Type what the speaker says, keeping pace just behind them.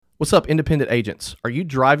What's up, independent agents? Are you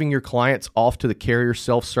driving your clients off to the carrier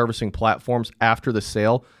self-servicing platforms after the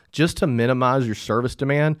sale just to minimize your service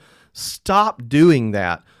demand? Stop doing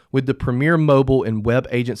that with the premier mobile and web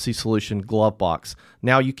agency solution, Glovebox.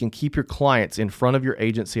 Now you can keep your clients in front of your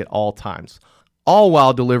agency at all times, all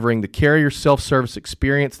while delivering the carrier self-service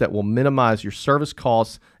experience that will minimize your service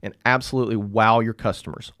costs and absolutely wow your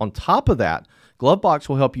customers. On top of that, Glovebox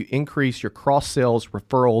will help you increase your cross-sales,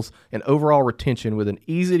 referrals, and overall retention with an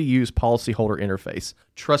easy-to-use policyholder interface.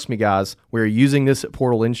 Trust me, guys, we're using this at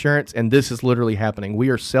Portal Insurance, and this is literally happening. We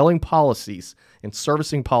are selling policies and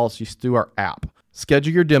servicing policies through our app.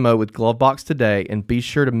 Schedule your demo with Glovebox today, and be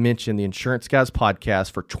sure to mention the Insurance Guys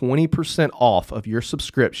podcast for 20% off of your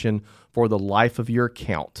subscription for the life of your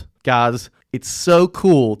account. Guys, it's so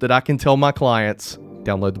cool that I can tell my clients,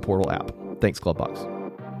 download the Portal app. Thanks, Glovebox.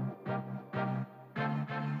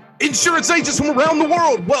 Insurance agents from around the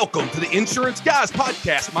world, welcome to the Insurance Guys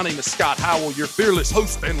podcast. My name is Scott Howell, your fearless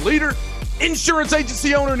host and leader, insurance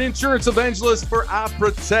agency owner and insurance evangelist for I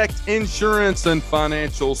Protect Insurance and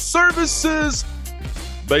Financial Services,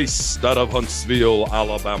 based out of Huntsville,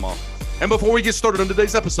 Alabama. And before we get started on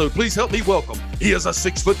today's episode, please help me welcome. He is a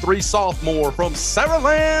 6'3" sophomore from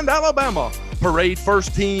Saraland, Alabama. Parade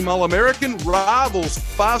first team All-American, Rivals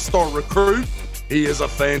 5-star recruit. He is a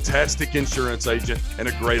fantastic insurance agent and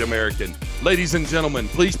a great American. Ladies and gentlemen,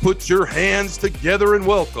 please put your hands together and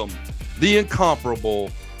welcome the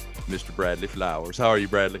incomparable Mr. Bradley Flowers. How are you,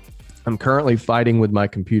 Bradley? I'm currently fighting with my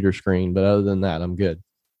computer screen, but other than that, I'm good.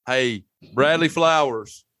 Hey, Bradley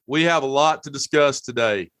Flowers, we have a lot to discuss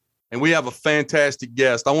today, and we have a fantastic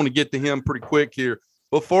guest. I want to get to him pretty quick here.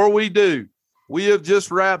 Before we do, we have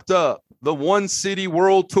just wrapped up the One City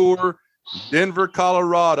World Tour, Denver,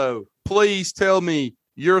 Colorado. Please tell me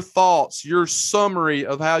your thoughts, your summary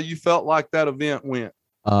of how you felt like that event went.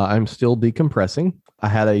 I'm still decompressing. I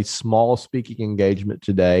had a small speaking engagement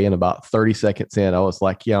today, and about 30 seconds in, I was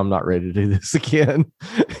like, yeah, I'm not ready to do this again.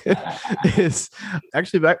 It's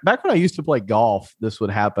actually back when I used to play golf, this would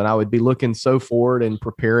happen. I would be looking so forward and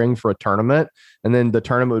preparing for a tournament, and then the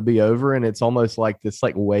tournament would be over, and it's almost like this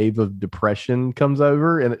like wave of depression comes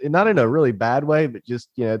over, and not in a really bad way, but just,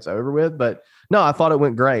 it's over with. But no, I thought it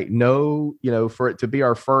went great. No, for it to be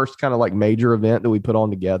our first kind of like major event that we put on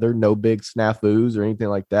together, no big snafus or anything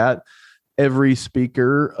like that. Every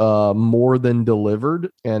speaker more than delivered,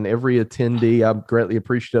 and every attendee I'm greatly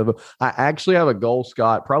appreciative of. I actually have a goal,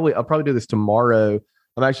 Scott. I'll probably do this tomorrow.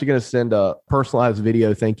 I'm actually going to send a personalized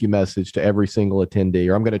video thank you message to every single attendee,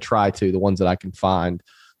 or I'm going to try to, the ones that I can find.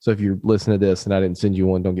 So if you listen to this and I didn't send you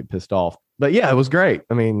one, don't get pissed off. But yeah, it was great.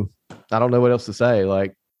 I mean, I don't know what else to say.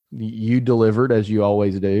 Like, you delivered as you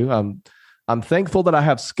always do. I'm thankful that I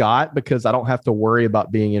have Scott because I don't have to worry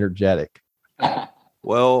about being energetic.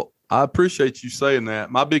 Well, I appreciate you saying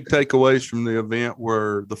that. My big takeaways from the event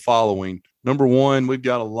were the following. Number one, we've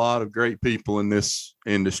got a lot of great people in this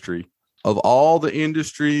industry. Of all the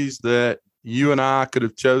industries that you and I could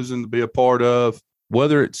have chosen to be a part of,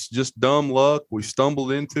 whether it's just dumb luck, we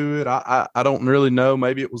stumbled into it. I don't really know.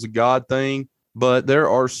 Maybe it was a God thing, but there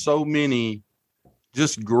are so many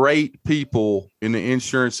just great people in the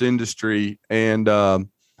insurance industry. And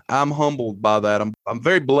I'm humbled by that. I'm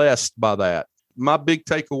very blessed by that. My big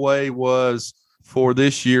takeaway was for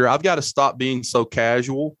this year, I've got to stop being so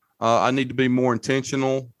casual. I need to be more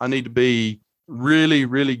intentional. I need to be really,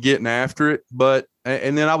 really getting after it.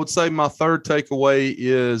 And then I would say my third takeaway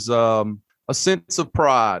is a sense of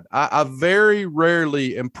pride. I very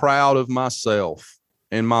rarely am proud of myself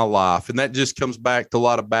in my life. And that just comes back to a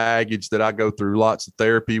lot of baggage that I go through lots of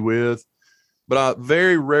therapy with. But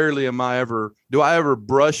very rarely do I ever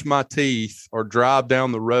brush my teeth or drive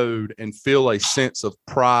down the road and feel a sense of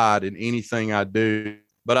pride in anything I do.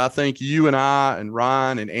 But I think you and I and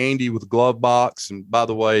Ryan and Andy with Glovebox, and by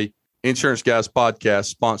the way, Insurance Guys podcast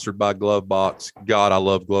sponsored by Glovebox. God, I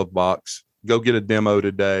love Glovebox. Go get a demo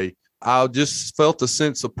today. I just felt a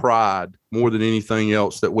sense of pride more than anything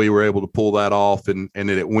else that we were able to pull that off and that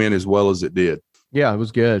it went as well as it did. Yeah, it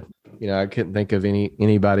was good. I couldn't think of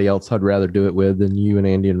anybody else I'd rather do it with than you and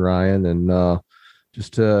Andy and Ryan, and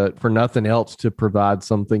just for nothing else to provide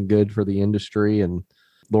something good for the industry. And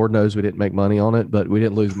Lord knows we didn't make money on it, but we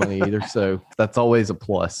didn't lose money either. So that's always a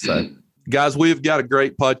plus. So, guys, we've got a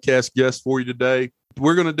great podcast guest for you today.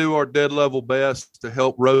 We're going to do our dead level best to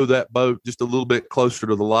help row that boat just a little bit closer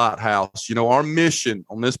to the lighthouse. Our mission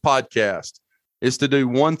on this podcast is to do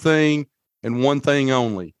one thing and one thing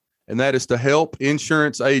only. And that is to help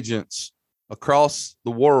insurance agents across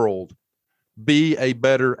the world be a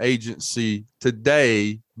better agency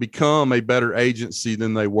today, become a better agency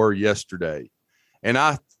than they were yesterday. And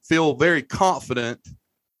I feel very confident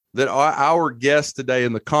that our guest today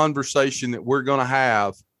and the conversation that we're going to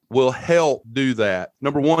have will help do that.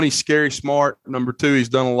 Number one, he's scary smart. Number two, he's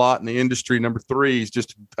done a lot in the industry. Number three, he's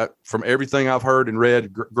just, from everything I've heard and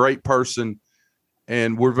read, great person.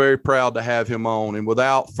 And we're very proud to have him on. And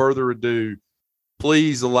without further ado,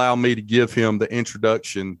 please allow me to give him the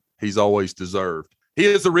introduction he's always deserved. He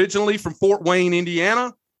is originally from Fort Wayne,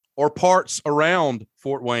 Indiana, or parts around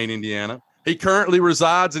Fort Wayne, Indiana. He currently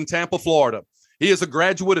resides in Tampa, Florida. He is a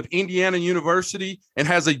graduate of Indiana University and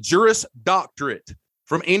has a Juris Doctorate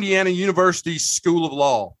from Indiana University's School of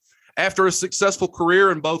Law. After a successful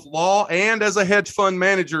career in both law and as a hedge fund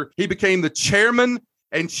manager, he became the chairman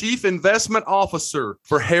and chief investment officer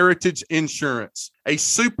for Heritage Insurance, a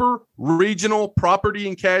super regional property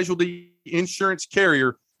and casualty insurance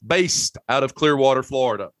carrier based out of Clearwater,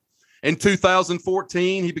 Florida. In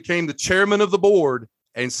 2014, he became the chairman of the board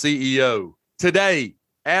and CEO. Today,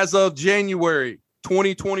 as of January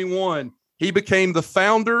 2021, he became the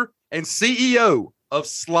founder and CEO of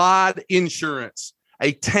Slide Insurance,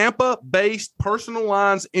 a Tampa-based personal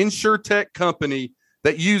lines insurtech company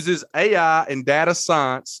that uses AI and data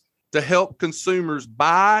science to help consumers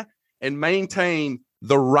buy and maintain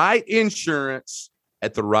the right insurance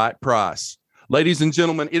at the right price. Ladies and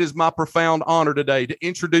gentlemen, it is my profound honor today to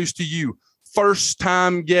introduce to you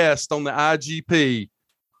first-time guest on the IGP,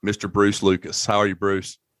 Mr. Bruce Lucas. How are you,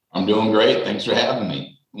 Bruce? I'm doing great. Thanks for having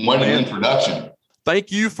me. What an introduction.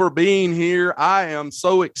 Thank you for being here. I am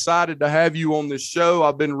so excited to have you on this show.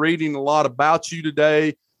 I've been reading a lot about you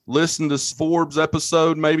today. Listen to Forbes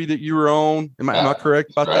episode maybe that you were on. Am I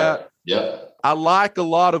correct about that? Yep. I like a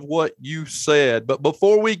lot of what you said. But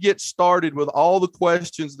before we get started with all the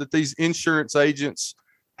questions that these insurance agents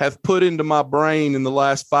have put into my brain in the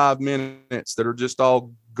last 5 minutes that are just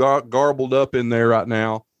all garbled up in there right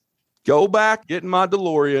now, go back, get in my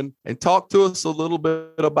DeLorean, and talk to us a little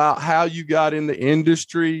bit about how you got in the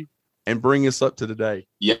industry and bring us up to today.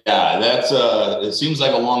 Yeah, that's it seems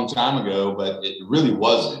like a long time ago, but it really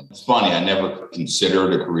wasn't. It's funny, I never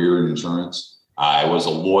considered a career in insurance. I was a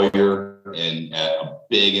lawyer at a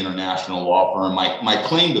big international law firm. My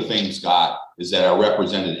claim to fame, Scott, is that I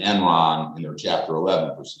represented Enron in their Chapter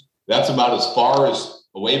 11 proceeding. That's about as far as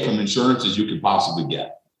away from insurance as you could possibly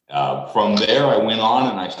get. From there, I went on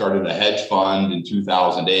and I started a hedge fund in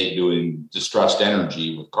 2008 doing distressed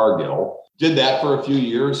energy with Cargill. Did that for a few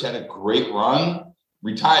years, had a great run,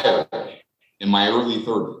 retired in my early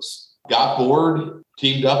 30s. Got bored,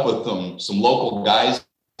 teamed up with some local guys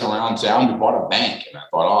around town. We bought a bank and I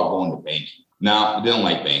thought, I'll go into banking. No, I didn't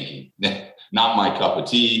like banking. Not my cup of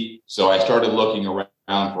tea. So I started looking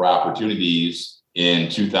around for opportunities in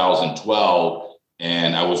 2012.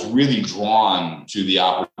 And I was really drawn to the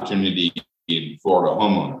opportunity in Florida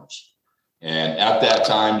homeowners. And at that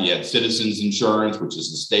time, you had Citizens Insurance, which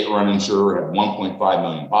is the state-run insurer, had 1.5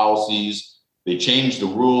 million policies. They changed the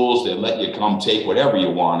rules. They let you come take whatever you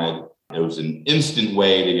wanted. It was an instant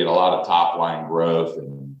way to get a lot of top-line growth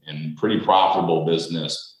and pretty profitable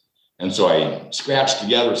business. And so I scratched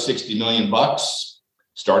together $60 million,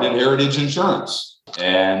 started Heritage Insurance.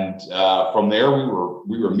 And from there,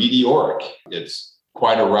 we were meteoric. It's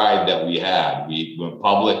quite a ride that we had. We went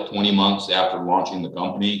public 20 months after launching the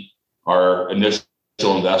company. Our initial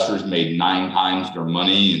investors made 9 times their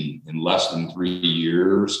money in less than 3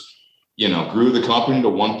 years. Grew the company to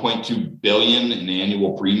 $1.2 billion in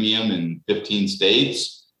annual premium in 15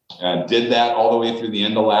 states. Did that all the way through the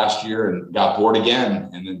end of last year and got bored again.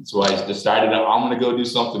 And then so I decided I'm going to go do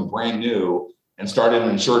something brand new and started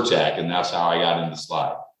an insurtech, and that's how I got into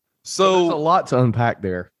Slide. So there's a lot to unpack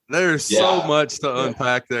there. There's so much to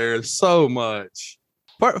unpack there. So much.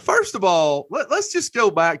 First of all, let's just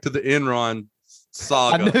go back to the Enron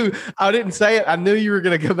saga. I didn't say it. I knew you were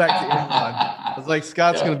going to go back to Enron. I was like,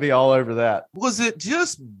 Scott's going to be all over that. Was it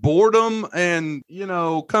just boredom and,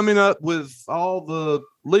 coming up with all the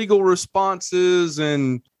legal responses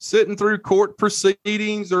and sitting through court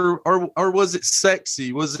proceedings, or was it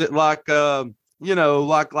sexy? Was it like,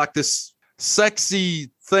 like this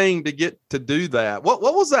sexy thing to get to do that? What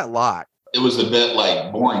was that like? It was a bit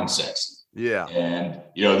like boring sexy. Yeah. And,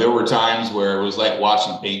 there were times where it was like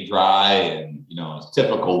watching paint dry and,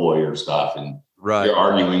 typical lawyer stuff. And you're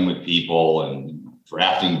arguing with people and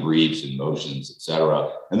drafting briefs and motions, et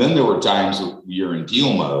cetera. And then there were times that you're in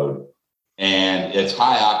deal mode and it's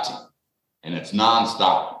high octane and it's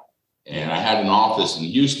nonstop. And I had an office in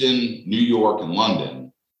Houston, New York, and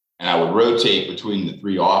London. And I would rotate between the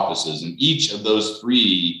 3 offices. And each of those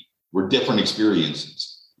 3 were different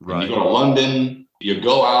experiences. Right. You go to London, you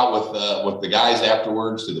go out with the guys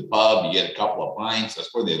afterwards to the pub, you get a couple of pints.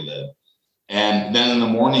 That's where they live. And then in the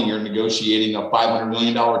morning, you're negotiating a $500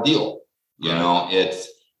 million deal. You know,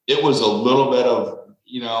 it was a little bit of,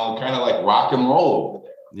 kind of like rock and roll over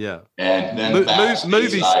there. Yeah. And then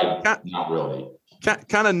movies, not really.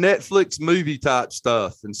 Kind of Netflix movie type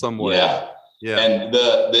stuff in some way. Yeah. Yeah. And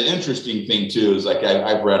the interesting thing too is like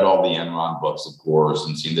I've read all the Enron books, of course,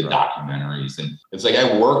 and seen the documentaries, and it's like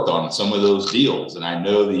I worked on some of those deals, and I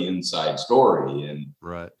know the inside story. And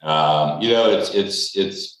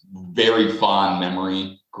it's very fond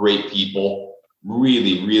memory. Great people,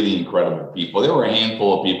 really, really incredible people. There were a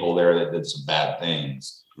handful of people there that did some bad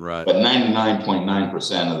things, right? But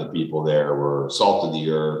 99.9% of the people there were salt of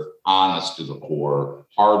the earth, honest to the core,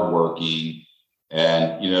 hardworking.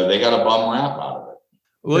 And, they got a bum rap out of it.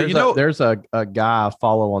 Well, there's a guy I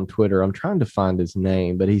follow on Twitter. I'm trying to find his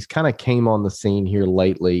name, but he's kind of came on the scene here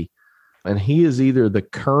lately. And he is either the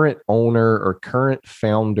current owner or current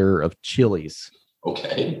founder of Chili's.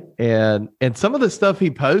 Okay. And some of the stuff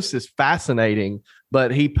he posts is fascinating,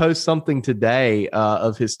 but he posts something today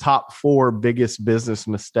of his top 4 biggest business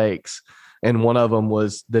mistakes. And one of them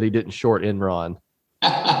was that he didn't short Enron.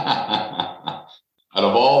 Out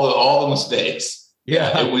of all the mistakes.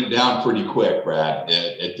 Yeah, it went down pretty quick, Brad.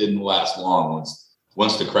 It didn't last long.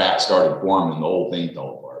 Once the cracks started forming, the whole thing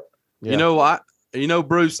fell apart. Yeah.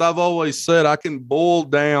 Bruce, I've always said I can boil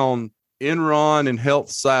down Enron and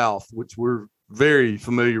Health South, which we're very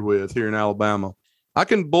familiar with here in Alabama. I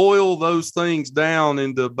can boil those things down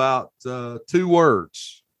into about 2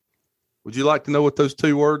 words. Would you like to know what those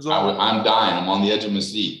 2 words are? I'm dying. I'm on the edge of my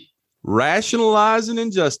seat. Rationalizing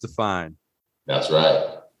and justifying. That's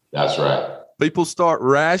right. People start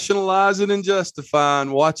rationalizing and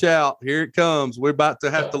justifying. Watch out. Here it comes. We're about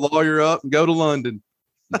to have to lawyer up and go to London.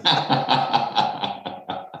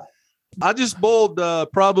 I just boiled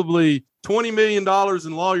probably $20 million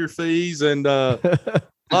in lawyer fees and a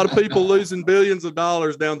lot of people losing billions of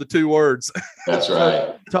dollars down to 2 words. That's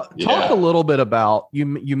right. Talk a little bit about, you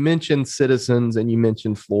mentioned Citizens and you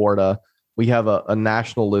mentioned Florida. We have a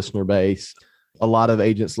national listener base. A lot of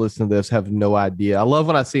agents listening to this have no idea. I love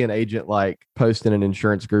when I see an agent like posting an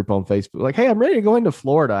insurance group on Facebook, like, hey, I'm ready to go into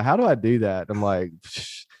Florida. How do I do that? I'm like,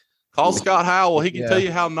 call Scott Howell. He can tell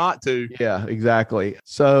you how not to. Yeah, exactly.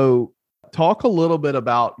 So talk a little bit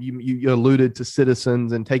about, you alluded to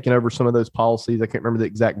Citizens and taking over some of those policies. I can't remember the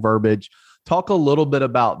exact verbiage. Talk a little bit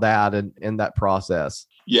about that and that process.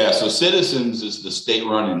 Yeah, so Citizens is the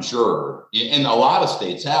state-run insurer, and a lot of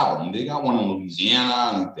states have them. They got one in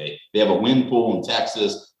Louisiana, and they have a wind pool in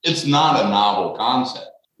Texas. It's not a novel concept.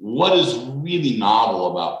 What is really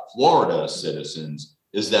novel about Florida Citizens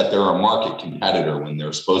is that they're a market competitor when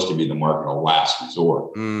they're supposed to be the market of last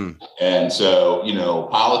resort. And so,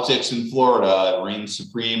 politics in Florida reigns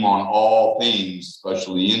supreme on all things,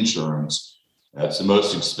 especially insurance. That's the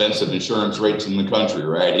most expensive insurance rates in the country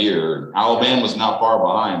right here. Alabama's not far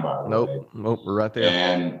behind, by the way. Nope, we're right there.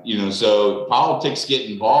 And, so politics get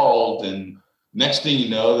involved, and next thing you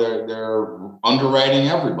know, they're underwriting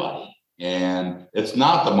everybody. And it's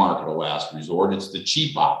not the market of last resort. It's the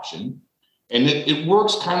cheap option. And it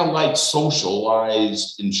works kind of like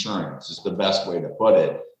socialized insurance is the best way to put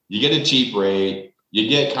it. You get a cheap rate. You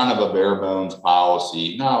get kind of a bare bones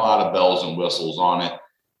policy, not a lot of bells and whistles on it.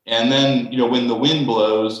 And then, when the wind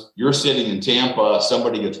blows, you're sitting in Tampa,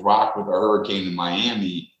 somebody gets rocked with a hurricane in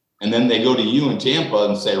Miami, and then they go to you in Tampa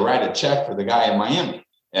and say, write a check for the guy in Miami.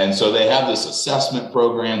 And so they have this assessment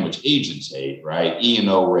program, which agents hate, right?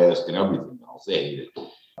 E&O risk and everything else, they hate it.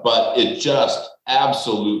 But it just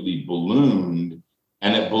absolutely ballooned.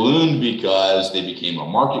 And it ballooned because they became a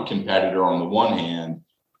market competitor on the one hand,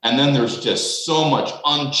 and then there's just so much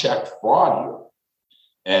unchecked fraud here.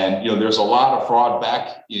 And, there's a lot of fraud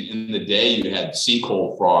back in the day. You had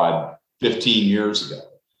sinkhole fraud 15 years ago.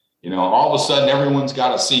 All of a sudden, everyone's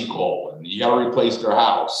got a sinkhole and you got to replace their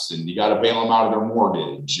house and you got to bail them out of their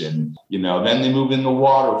mortgage. And, then they move into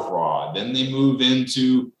water fraud. Then they move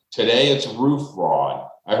into, today it's roof fraud.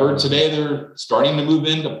 I heard today they're starting to move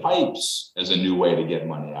into pipes as a new way to get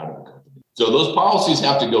money out of the company. So those policies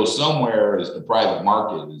have to go somewhere as the private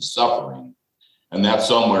market is suffering. And that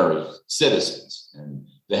somewhere is Citizens. And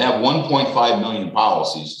they have 1.5 million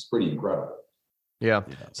policies. It's pretty incredible. Yeah.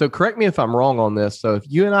 So correct me if I'm wrong on this. So if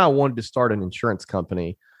you and I wanted to start an insurance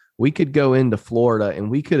company, we could go into Florida and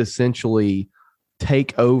we could essentially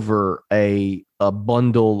take over a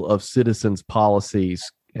bundle of Citizens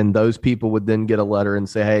policies. And those people would then get a letter and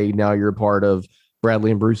say, hey, now you're a part of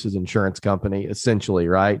Bradley and Bruce's insurance company, essentially,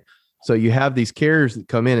 right? So you have these carriers that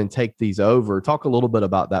come in and take these over. Talk a little bit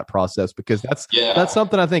about that process, because that's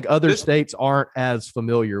something I think other states aren't as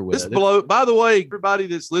familiar with. By the way, everybody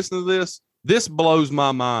that's listening to this, This blows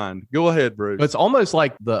my mind. Go ahead, Bruce. It's almost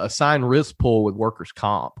like the assigned risk pool with workers'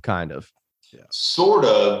 comp, kind of. Yeah. Sort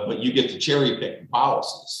of, but you get to cherry pick the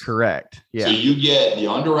policies. Correct. Yeah. So you get the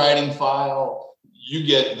underwriting file, you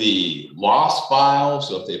get the loss file.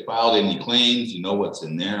 So if they filed any claims, you know what's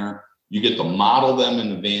in there. You get to model them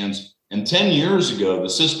in advance. And 10 years ago, the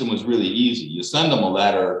system was really easy. You send them a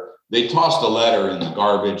letter, they tossed a letter in the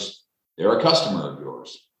garbage. They're a customer of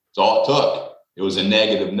yours. That's all it took. It was a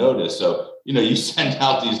negative notice. So, you send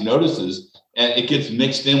out these notices and it gets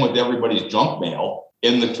mixed in with everybody's junk mail.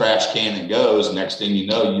 In the trash can it goes. Next thing you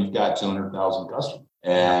know, you've got 200,000 customers.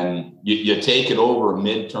 And you take it over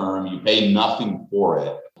midterm, you pay nothing for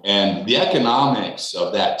it. And the economics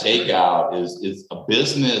of that takeout is a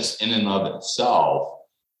business in and of itself.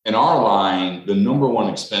 In our line, the number one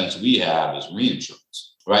expense we have is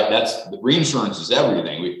reinsurance, right? Reinsurance is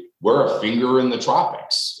everything. We're a finger in the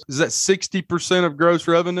tropics. Is that 60% of gross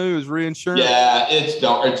revenue is reinsurance? Yeah, it's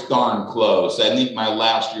darn close. I think my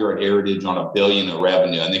last year at Heritage on $1 billion of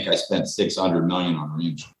revenue, I think I spent $600 million on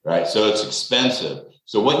reinsurance, right? So it's expensive.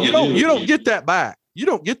 So what you don't get that back. You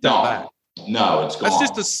don't get that back. No, it's gone.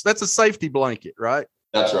 That's a safety blanket, right?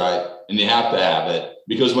 That's right. And you have to have it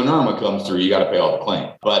because when Irma comes through, you got to pay all the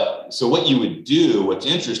claim. But so what you would do, what's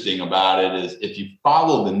interesting about it is if you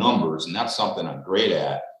follow the numbers, and that's something I'm great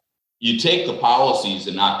at, you take the policies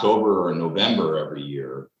in October or November every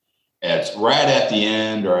year. It's right at the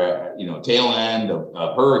end or tail end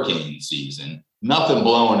of hurricane season, nothing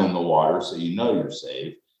blowing in the water, so you're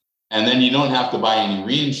safe. And then you don't have to buy any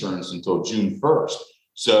reinsurance until June 1st.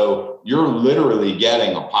 So you're literally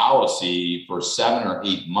getting a policy for 7 or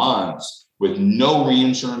 8 months with no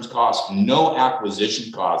reinsurance costs, no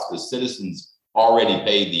acquisition costs, because Citizens already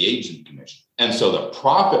paid the agent commission. And so the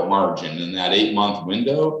profit margin in that 8-month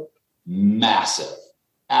window, massive,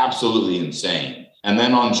 absolutely insane. And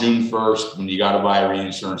then on June 1st, when you got to buy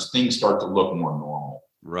reinsurance, things start to look more normal.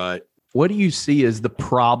 Right. What do you see as the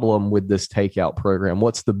problem with this takeout program?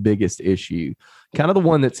 What's the biggest issue? Kind of the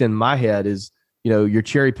one that's in my head is, you're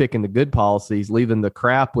cherry picking the good policies, leaving the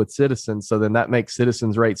crap with Citizens. So then that makes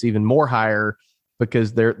Citizens rates even more higher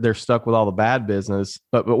because they're stuck with all the bad business.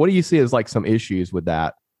 But what do you see as like some issues with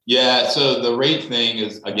that? Yeah. So the rate thing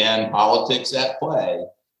is, again, politics at play.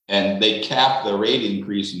 And they cap the rate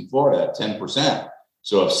increase in Florida at 10%.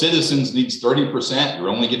 So if Citizens needs 30%, you're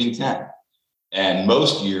only getting 10. And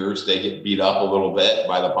most years they get beat up a little bit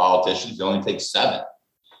by the politicians. They only take 7.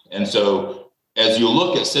 And so as you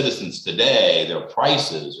look at Citizens today, their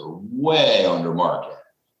prices are way under market.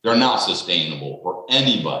 They're not sustainable for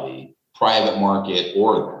anybody, private market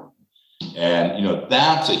or them. And,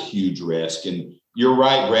 that's a huge risk. And you're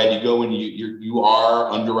right, Brad. You go and you are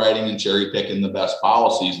underwriting and cherry picking the best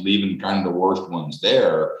policies, leaving kind of the worst ones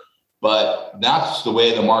there. But that's the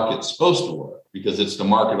way the market's supposed to work because it's the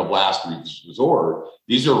market of last resort.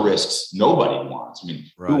 These are risks nobody wants. I mean,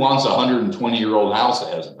 Who wants a 120-year-old house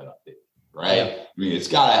that hasn't been updated, right? Yeah. I mean, they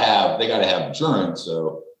got to have insurance.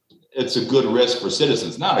 So it's a good risk for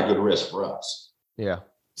Citizens, not a good risk for us. Yeah.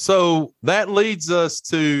 So that leads us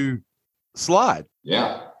to Slide.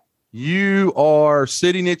 Yeah. You are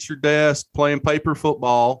sitting at your desk playing paper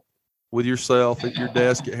football with yourself at your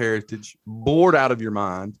desk at Heritage, bored out of your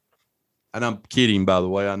mind. And I'm kidding, by the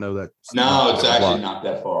way. I know that. No, it's actually not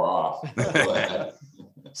that far off.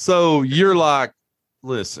 So you're like,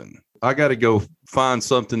 listen, I got to go find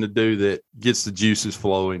something to do that gets the juices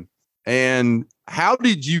flowing. And how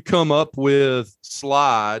did you come up with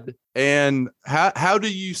Slide? And how do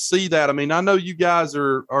you see that? I mean, I know you guys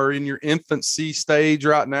are in your infancy stage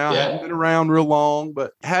right now. Yeah. Haven't been around real long,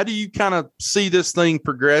 but how do you kind of see this thing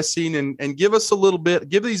progressing and give us a little bit,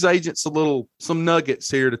 give these agents some nuggets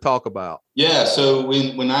here to talk about? Yeah. So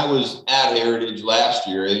when I was at Heritage last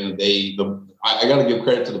year, I got to give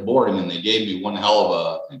credit to the board. I mean, they gave me one hell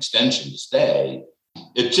of an extension to stay.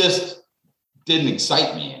 It just didn't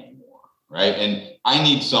excite me anymore. Right. And I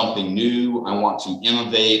need something new. I want to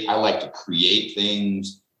innovate. I like to create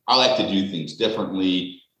things. I like to do things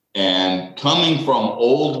differently. And coming from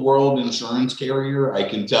old world insurance carrier, I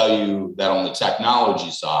can tell you that on the technology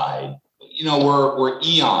side, we're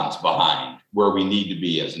eons behind where we need to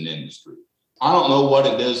be as an industry. I don't know what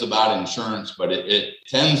it is about insurance, but it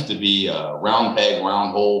tends to be a round peg,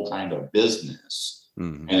 round hole kind of business.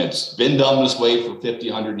 Mm-hmm. And it's been done this way for 50,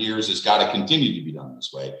 100 years. It's got to continue to be done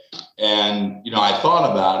this way. And, I thought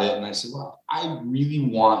about it and I said, well, I really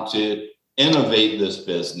want to innovate this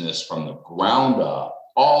business from the ground up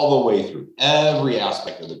all the way through every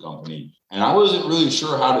aspect of the company. And I wasn't really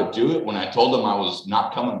sure how to do it when I told them I was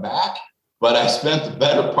not coming back. But I spent the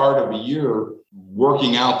better part of a year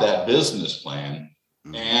working out that business plan.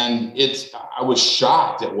 And I was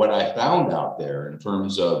shocked at what I found out there in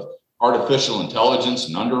terms of artificial intelligence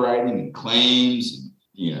and underwriting and claims, and,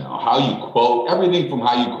 how you quote, everything from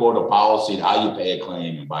how you quote a policy to how you pay a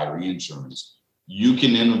claim and buy reinsurance. You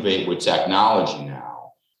can innovate with technology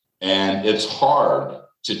now. And it's hard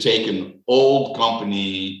to take an old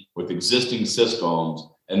company with existing systems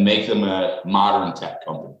and make them a modern tech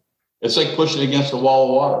company. It's like pushing against a wall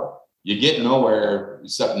of water. You get nowhere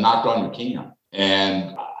except knocked on your can.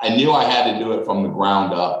 And I knew I had to do it from the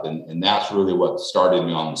ground up. And that's really what started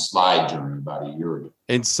me on the slide journey about a year ago.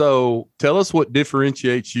 And so tell us what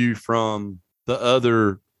differentiates you from the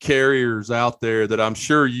other carriers out there that I'm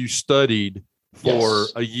sure you studied for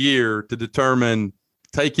a year to determine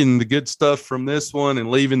taking the good stuff from this one and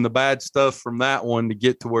leaving the bad stuff from that one to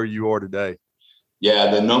get to where you are today.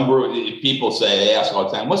 Yeah, the number of people they ask all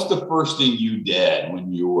the time, what's the first thing you did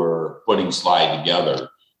when you were putting Slide together?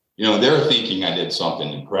 They're thinking I did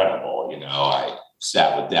something incredible. I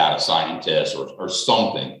sat with data scientists or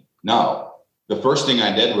something. No, the first thing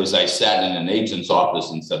I did was I sat in an agent's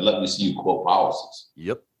office and said, let me see you quote policies.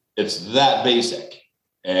 Yep. It's that basic.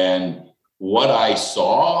 And what I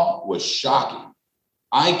saw was shocking.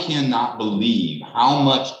 I cannot believe how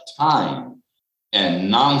much time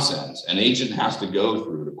and nonsense an agent has to go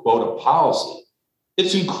through to quote a policy.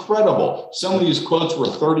 It's incredible. Some of these quotes were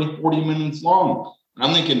 30, 40 minutes long. And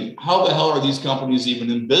I'm thinking, how the hell are these companies even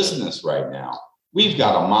in business right now? We've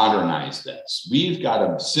got to modernize this. We've got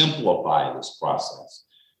to simplify this process.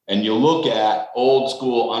 And you look at old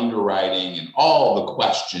school underwriting and all the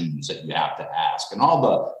questions that you have to ask and all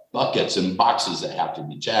the buckets and boxes that have to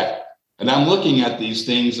be checked. And I'm looking at these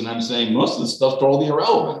things and I'm saying most of the stuff's totally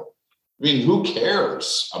irrelevant. I mean, who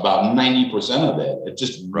cares about 90% of it? It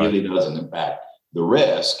just really doesn't impact the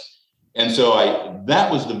risk. And so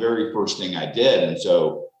that was the very first thing I did. And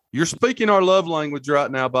so you're speaking our love language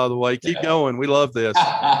right now, by the way. Keep going. We love this.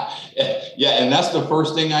 Yeah. And that's the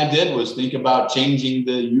first thing I did was think about changing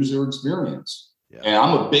the user experience. Yeah. And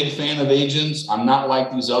I'm a big fan of agents. I'm not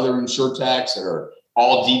like these other insurtechs that are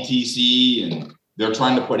all DTC and they're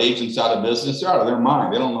trying to put agents out of business. They're out of their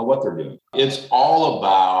mind. They don't know what they're doing. It's all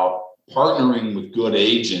about partnering with good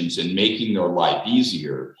agents and making their life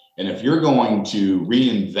easier. And if you're going to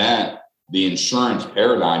reinvent the insurance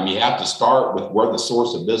paradigm, you have to start with where the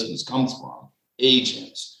source of business comes from,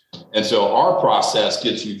 agents. And so our process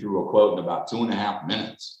gets you through a quote in about 2.5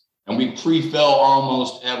 minutes. And we pre-fill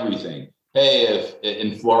almost everything. Hey, if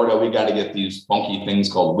in Florida, we got to get these funky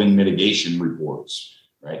things called wind mitigation reports,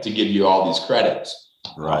 right? To give you all these credits,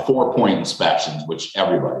 4-point inspections, which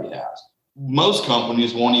everybody has. Most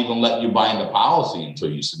companies won't even let you bind a policy until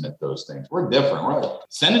you submit those things. We're different, right?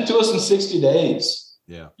 Send it to us in 60 days.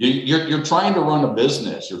 Yeah. You're trying to run a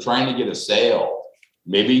business. You're trying to get a sale.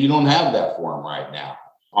 Maybe you don't have that form right now.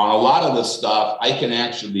 On a lot of this stuff, I can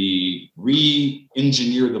actually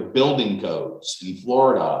re-engineer the building codes in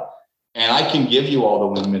Florida, and I can give you all the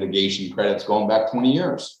wind mitigation credits going back 20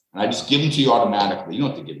 years. And I just give them to you automatically. You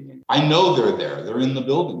don't have to give me any. I know they're there. They're in the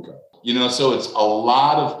building code. So it's a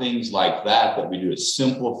lot of things like that we do to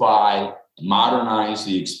simplify, modernize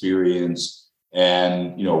the experience.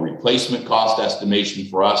 And, replacement cost estimation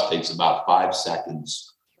for us takes about 5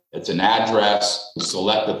 seconds. It's an address,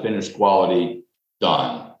 select the finished quality,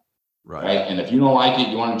 done. Right. And if you don't like it,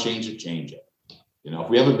 you want to change it. If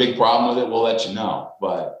we have a big problem with it, we'll let you know.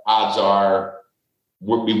 But odds are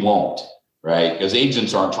we won't, right? Because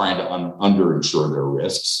agents aren't trying to underinsure their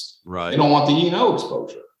risks. Right. They don't want the E&O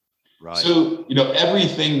exposure. Right. So,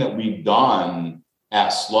 everything that we've done at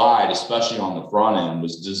Slide, especially on the front end,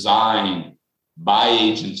 was designed by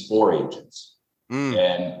agents for agents.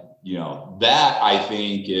 And, that I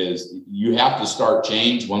think is you have to start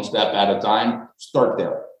change one step at a time. Start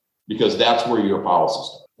there because that's where your policy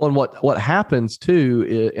starts. Well, and what happens too,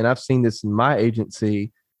 is, and I've seen this in my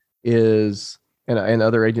agency is, and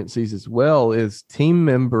other agencies as well, is team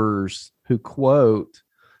members who quote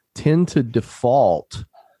tend to default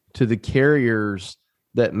to the carriers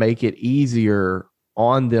that make it easier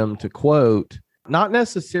on them to quote, not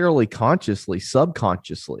necessarily consciously,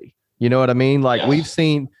 subconsciously. You know what I mean? Like We've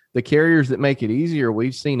seen the carriers that make it easier.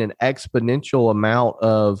 We've seen an exponential amount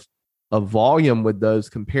of volume with those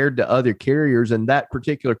compared to other carriers. And that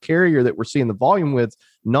particular carrier that we're seeing the volume with,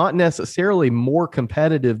 not necessarily more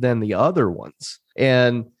competitive than the other ones.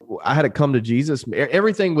 And I had to come to Jesus.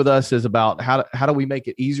 Everything with us is about how do we make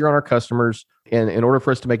it easier on our customers? And in order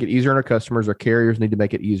for us to make it easier on our customers, our carriers need to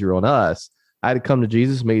make it easier on us. I had to come to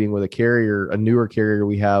Jesus meeting with a newer carrier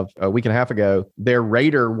we have a week and a half ago. Their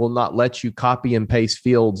rater will not let you copy and paste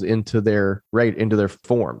fields into their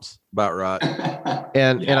forms. About right.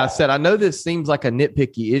 And I said, I know this seems like a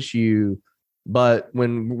nitpicky issue, but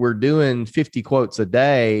when we're doing 50 quotes a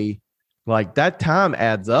day, like that time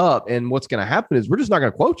adds up. And what's going to happen is we're just not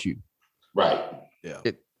going to quote you. Right. Yeah.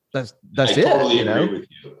 That's I it. totally agree with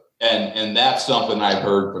you. And that's something I've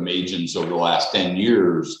heard from agents over the last 10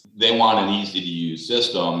 years. They want an easy to use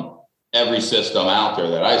system. Every system out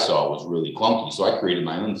there that I saw was really clunky. So I created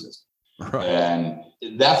my own system. Right. And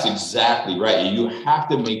that's exactly right. You have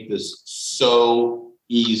to make this so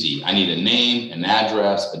easy. I need a name, an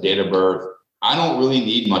address, a date of birth. I don't really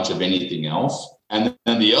need much of anything else. And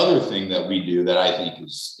then the other thing that we do that I think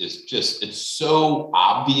is just, it's so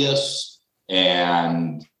obvious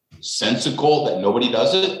and sensical that nobody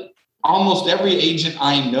does it. Almost every agent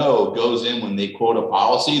I know goes in when they quote a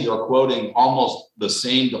policy, they're quoting almost the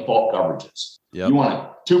same default coverages. Yep. You want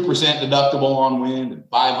a 2% deductible on wind and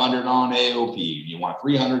 500 on AOP. You want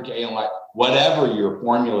 300K on life, whatever your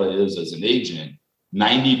formula is as an agent,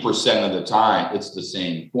 90% of the time it's the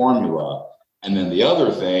same formula. And then the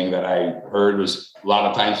other thing that I heard was a lot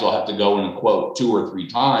of times they'll have to go in and quote 2 or 3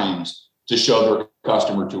 times to show their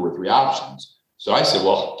customer 2 or 3 options. So I said,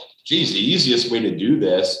 well, geez, the easiest way to do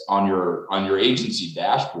this on your agency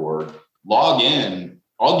dashboard, log in.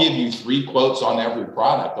 I'll give you 3 quotes on every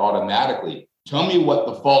product automatically. Tell me what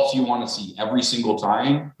the faults you want to see every single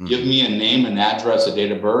time. Mm-hmm. Give me a name, an address, a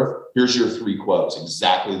date of birth. Here's your 3 quotes,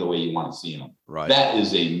 exactly the way you want to see them. Right. That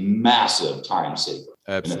is a massive time saver.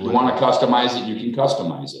 Absolutely. And if you want to customize it, you can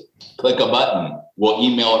customize it. Click a button. We'll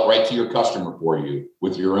email it right to your customer for you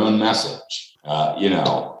with your own message.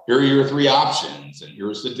 Here are your 3 options, and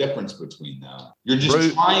here's the difference between them. You're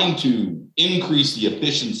just trying to increase the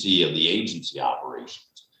efficiency of the agency operations.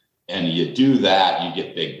 And you do that, you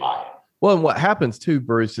get big buy-in. Well, and what happens too,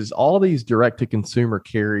 Bruce, is all these direct-to-consumer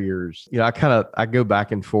carriers, I go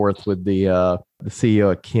back and forth with the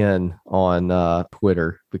CEO of Ken on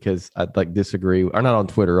Twitter because I disagree, or not on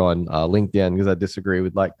Twitter, on LinkedIn, because I disagree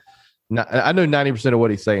with I know 90% of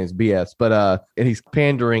what he's saying is BS, but and he's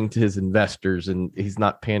pandering to his investors, and he's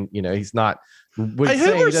not he's not what he's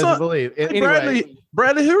saying he doesn't believe. Anyway,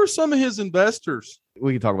 Bradley, who are some of his investors?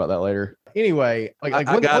 We can talk about that later. Anyway,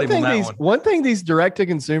 one thing these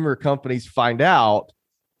direct-to-consumer companies find out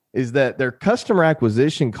is that their customer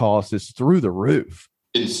acquisition cost is through the roof.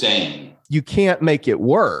 Insane. You can't make it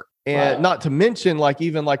work. And not to mention,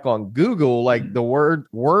 even on Google, the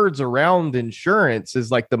words around insurance is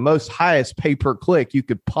the most highest pay per click you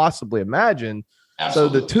could possibly imagine.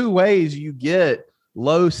 Absolutely. So the 2 ways you get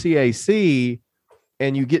low CAC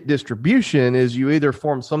and you get distribution is you either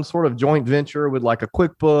form some sort of joint venture with a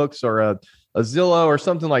QuickBooks or a Zillow or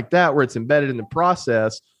something like that, where it's embedded in the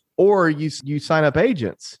process, or you sign up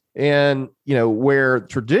agents. And, where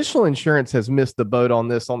traditional insurance has missed the boat on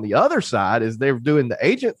this on the other side is they're doing the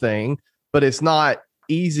agent thing, but it's not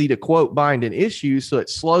easy to quote, bind, and issue. So it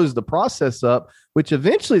slows the process up, which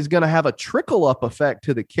eventually is going to have a trickle up effect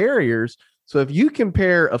to the carriers. So if you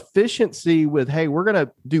compare efficiency with, hey, we're going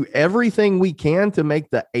to do everything we can to make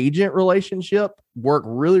the agent relationship work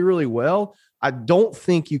really, really well, I don't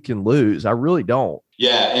think you can lose. I really don't.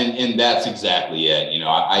 Yeah. And that's exactly it.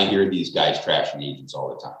 I hear these guys trashing agents all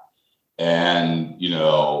the time. And,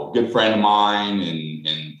 good friend of mine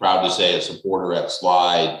and proud to say a supporter at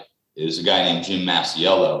Slide is a guy named Jim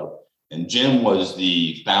Masiello. And Jim was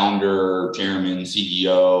the founder, chairman,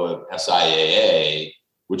 CEO of SIAA,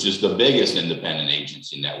 which is the biggest independent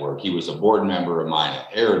agency network. He was a board member of mine at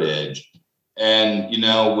Heritage. And,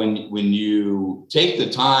 when you take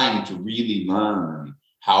the time to really learn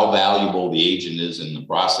how valuable the agent is in the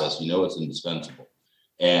process, it's indispensable.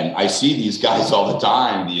 And I see these guys all the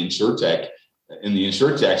time, in the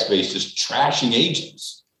insurtech space, just trashing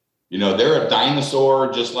agents. They're a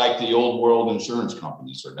dinosaur, just like the old world insurance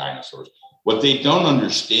companies are dinosaurs. What they don't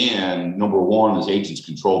understand, number one, is agents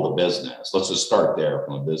control the business. Let's just start there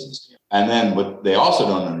from a business standpoint. And then what they also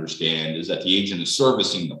don't understand is that the agent is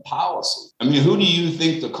servicing the policy. I mean, who do you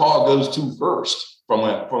think the call goes to first? From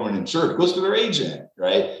an insured, it goes to their agent,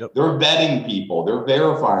 right? Yep. They're vetting people, they're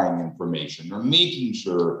verifying information, they're making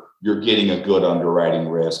sure you're getting a good underwriting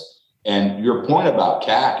risk. And your point about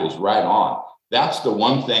CAC is right on. That's the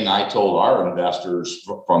one thing I told our investors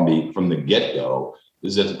from the get-go,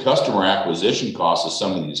 is that the customer acquisition costs of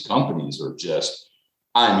some of these companies are just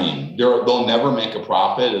I mean, they'll never make a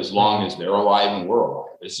profit as long as they're alive and we're alive.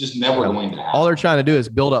 It's just never going to happen. All they're trying to do is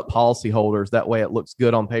build up policyholders. That way it looks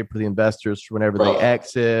good on paper to the investors whenever they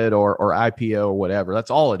exit or IPO or whatever.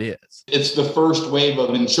 That's all it is. It's the first wave of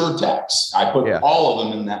insurtechs. I put all of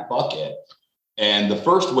them in that bucket. And the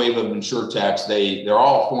first wave of insurtechs, they're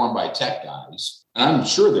all formed by tech guys. And I'm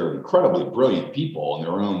sure they're incredibly brilliant people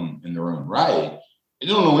in their own right. They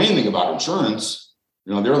don't know anything about insurance.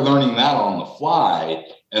 They're learning that on the fly,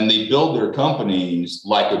 and they build their companies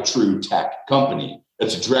like a true tech company.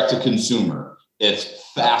 It's direct to consumer.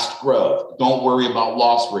 It's fast growth. Don't worry about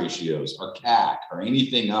loss ratios or CAC or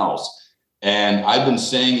anything else. And I've been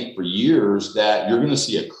saying it for years that you're going to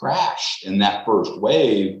see a crash in that first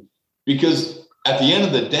wave, because at the end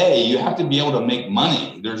of the day, you have to be able to make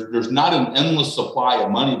money. There's not an endless supply of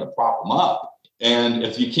money to prop them up. And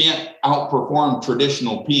if you can't outperform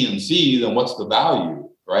traditional P&C, then what's the value,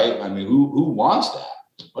 right? I mean, who wants that?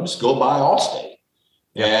 I'll just go buy Allstate.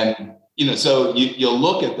 And, so you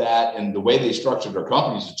look at that, and the way they structured their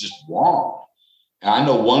companies is just wrong. And I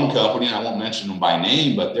know one company, and I won't mention them by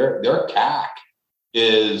name, but their CAC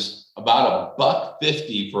is about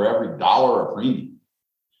 $1.50 for every dollar of premium.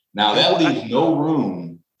 Now, that leaves no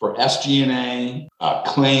room for SG&A,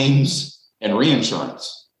 claims, and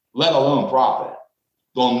reinsurance, let alone profit.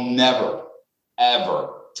 They'll never, ever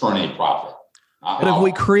turn a profit. And if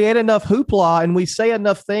we create enough hoopla and we say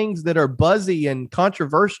enough things that are buzzy and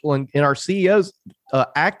controversial, and our CEOs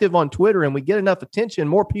active on Twitter, and we get enough attention,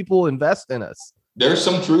 more people invest in us. There's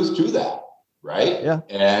some truth to that, right? Yeah.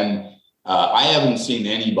 And I haven't seen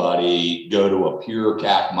anybody go to a pure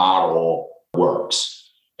CAC model works.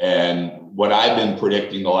 And what I've been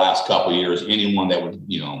predicting the last couple of years, anyone that would,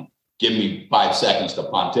 give me 5 seconds to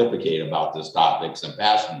pontificate about this topic, because I'm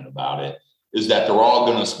passionate about it, is that they're all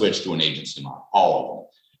going to switch to an agency model, all of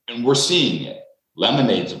them. And we're seeing it.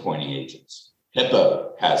 Lemonade's appointing agents.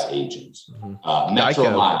 Hippo has agents. Metro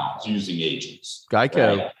Miles using agents.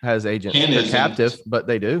 Geico has agents. They're captive, but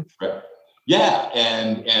they do. Right. Yeah.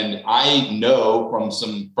 And I know from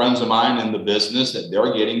some friends of mine in the business that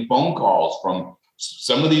they're getting phone calls from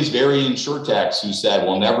some of these very insurtechs who said,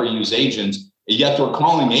 we'll never use agents, yet they're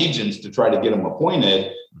calling agents to try to get them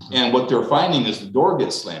appointed. And what they're finding is the door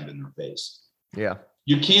gets slammed in their face. Yeah.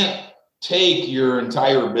 You can't take your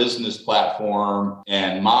entire business platform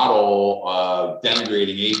and model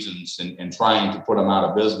denigrating agents and trying to put them out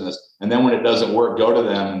of business. And then when it doesn't work, go to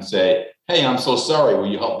them and say, hey, I'm so sorry. Will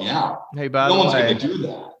you help me out? Hey, by no the one's way, going to do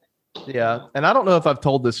that. Yeah. And I don't know if I've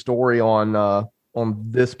told this story on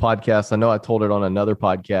this podcast. I know I told it on another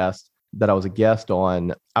podcast that I was a guest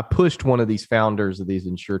on. I pushed one of these founders of these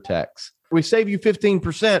insurtechs. We save you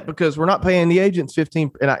 15% because we're not paying the agents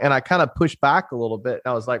 15%. And I kind of pushed back a little bit.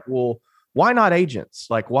 And I was like, well, why not agents?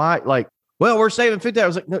 Like, why? Like, well, we're saving 50. I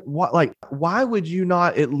was like, no, what? Like, why would you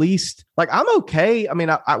not at least, like, I'm okay. I mean,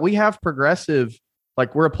 we have Progressive,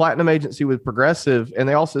 like we're a platinum agency with Progressive, and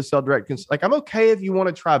they also sell direct. Like, I'm okay if you want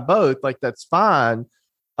to try both, like, that's fine.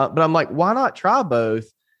 But I'm like, why not try both?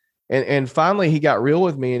 And finally, he got real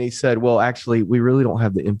with me and he said, well, actually, we really don't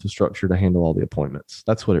have the infrastructure to handle all the appointments.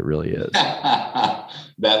 That's what it really is.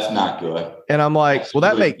 That's not good. And I'm like, well,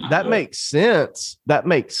 that makes sense. That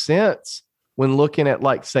makes sense when looking at,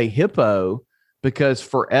 like, say, Hippo, because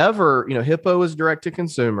forever, Hippo was direct to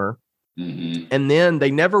consumer. Mm-hmm. And then they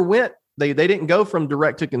never went. They didn't go from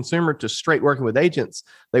direct to consumer to straight working with agents.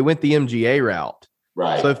 They went the MGA route.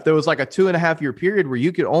 Right. So if there was like a 2.5 year period where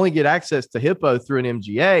you could only get access to Hippo through an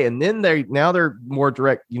MGA, and then they're more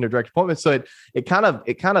direct appointments. So it kind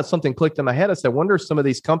of something clicked in my head. I said, I wonder if some of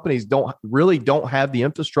these companies don't have the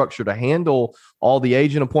infrastructure to handle all the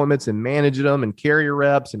agent appointments and manage them and carrier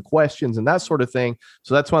reps and questions and that sort of thing.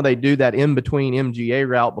 So that's why they do that in between MGA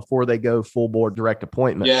route before they go full board direct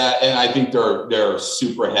appointment. Yeah. And I think they're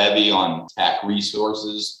super heavy on tech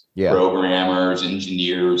resources, programmers,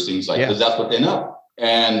 engineers, things like that, because that's what they know.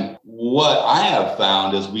 And what I have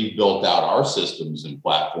found as we've built out our systems and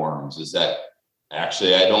platforms is that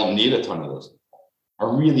actually I don't need a ton of those people. I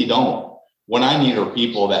really don't. What I need are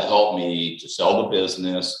people that help me to sell the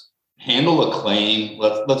business, handle a claim.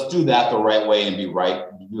 Let's do that the right way and do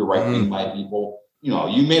the right thing by people.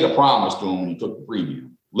 You made a promise to them when you took the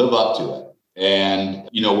premium. Live up to it. And,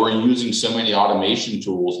 we're using so many automation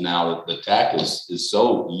tools now that the tech is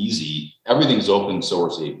so easy. Everything's open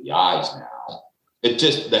source APIs now. It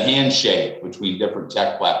just, the handshake between different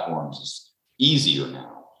tech platforms is easier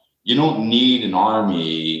now. You don't need an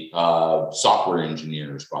army of software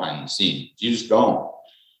engineers behind the scenes. You just don't.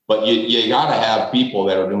 But you got to have people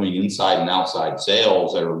that are doing inside and outside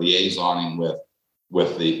sales that are liaisoning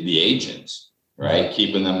with the agents. right?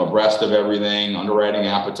 Keeping them abreast of everything, underwriting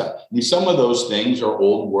appetite. I mean, some of those things are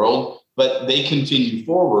old world, but they continue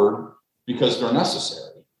forward because they're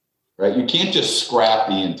necessary, right? You can't just scrap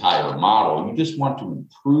the entire model. You just want to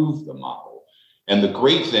improve the model. And the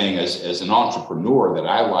great thing as an entrepreneur that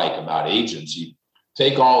I like about agents, you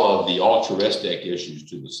take all of the altruistic issues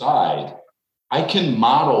to the side. I can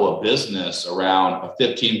model a business around a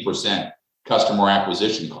 15% customer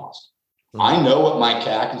acquisition cost. I know what my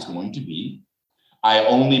CAC is going to be. I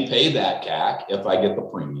only pay that CAC if I get the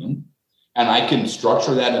premium, and I can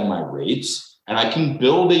structure that in my rates, and I can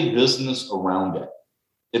build a business around it.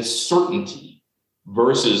 It's certainty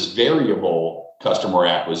versus variable customer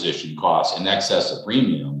acquisition costs in excess of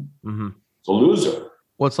premium. It's a loser.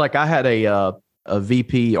 Well, it's like I had a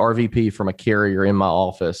RVP from a carrier in my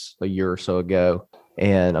office a year or so ago.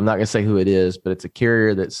 And I'm not going to say who it is, but it's a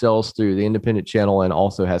carrier that sells through the independent channel and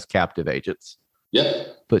also has captive agents.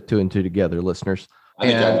 Yep. Put two and two together, listeners.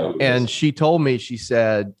 And she told me, she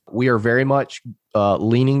said, we are very much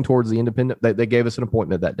leaning towards the independent. They gave us an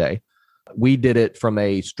appointment that day. We did it from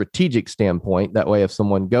a strategic standpoint. That way, if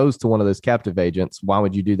someone goes to one of those captive agents, why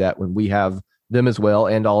would you do that when we have them as well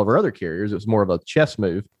and all of our other carriers? It was more of a chess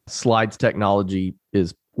move. Slide's technology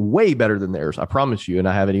is way better than theirs, I promise you. And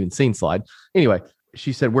I haven't even seen Slide. Anyway,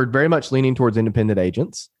 she said, we're very much leaning towards independent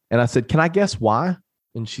agents. And I said, can I guess why?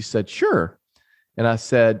 And she said, sure. And I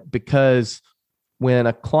said, because when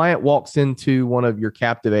a client walks into one of your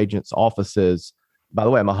captive agents' offices, by the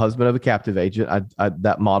way, I'm a husband of a captive agent.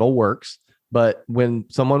 That model works. But when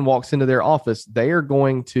someone walks into their office, they are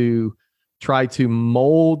going to try to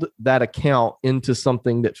mold that account into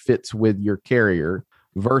something that fits with your carrier,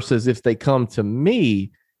 versus if they come to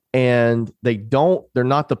me and they're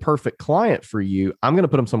not the perfect client for you, I'm going to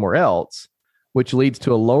put them somewhere else, which leads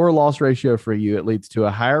to a lower loss ratio for you. It leads to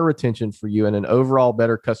a higher retention for you and an overall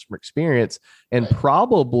better customer experience and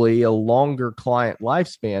probably a longer client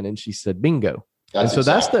lifespan. And she said, bingo. That's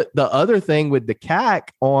the other thing with the CAC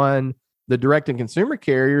on the direct and consumer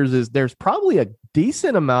carriers is there's probably a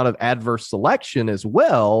decent amount of adverse selection as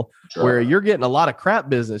well, where you're getting a lot of crap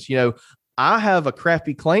business. You know, I have a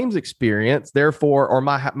crappy claims experience, therefore, or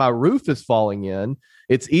my roof is falling in.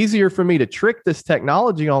 It's easier for me to trick this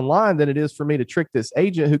technology online than it is for me to trick this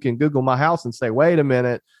agent who can Google my house and say, wait a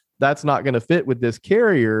minute, that's not going to fit with this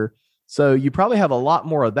carrier. So you probably have a lot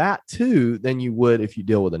more of that too than you would if you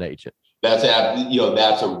deal with an agent. That's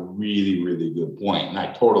a really, really good point. And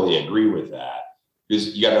I totally agree with that,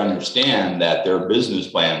 because you got to understand that their business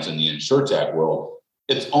plans in the InsurTech world,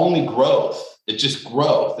 it's only growth. It's just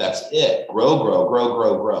growth. That's it.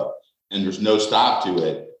 Grow. And there's no stop to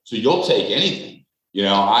it. So you'll take anything. You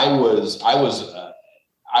know, I was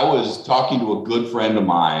talking to a good friend of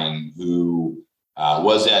mine who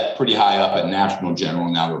was at pretty high up at National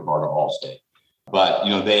General. Now they're part of Allstate. But,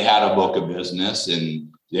 you know, they had a book of business and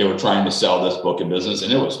they were trying to sell this book of business,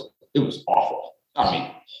 and it was awful. I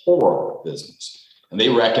mean, horrible business. And they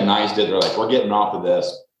recognized it. They're like, we're getting off of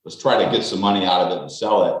this. Let's try to get some money out of it and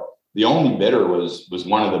sell it. The only bidder was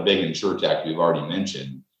one of the big InsurTech we've already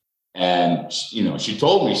mentioned. And, you know, she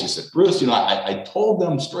told me, she said, Bruce, you know, I told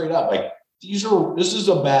them straight up, like, this is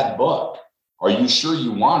a bad book. Are you sure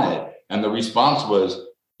you want it? And the response was,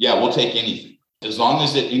 yeah, we'll take anything. As long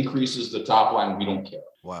as it increases the top line, we don't care.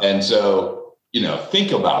 Wow. And so, you know,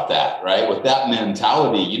 think about that, right? With that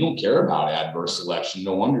mentality, you don't care about adverse selection.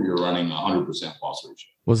 No wonder you're running 100% loss ratio.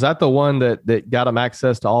 Was that the one that got them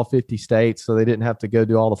access to all 50 states so they didn't have to go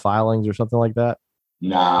do all the filings or something like that?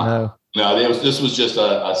 No, this was just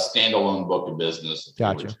a standalone book of business.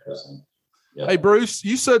 Gotcha. Yep. Hey, Bruce,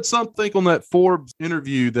 you said something on that Forbes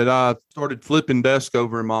interview that I started flipping desk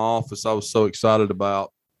over in my office. I was so excited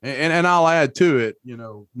about. And I'll add to it, you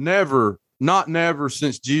know, never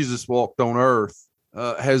since Jesus walked on earth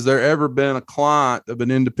has there ever been a client of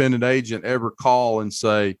an independent agent ever call and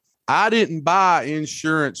say, I didn't buy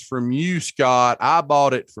insurance from you, Scott. I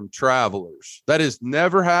bought it from Travelers. That has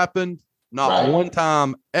never happened, not one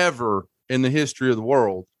time ever in the history of the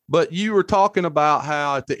world. But you were talking about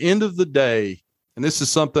how at the end of the day, and this is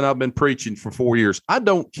something I've been preaching for 4 years, I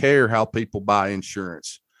don't care how people buy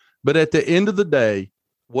insurance. But at the end of the day,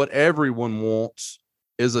 what everyone wants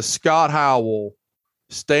is a Scott Howell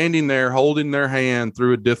standing there holding their hand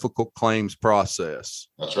through a difficult claims process.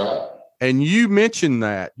 That's right. And you mentioned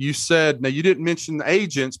that. You said, now you didn't mention the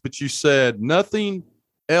agents, but you said nothing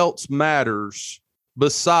else matters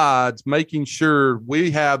besides making sure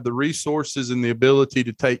we have the resources and the ability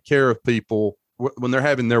to take care of people when they're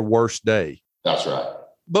having their worst day. That's right.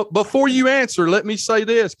 But before you answer, let me say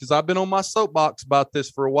this, because I've been on my soapbox about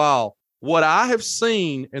this for a while. What I have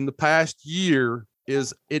seen in the past year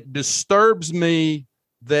is it disturbs me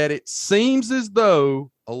that it seems as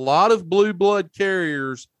though a lot of blue blood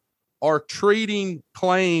carriers are treating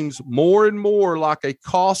claims more and more like a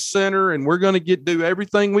cost center, and we're going to do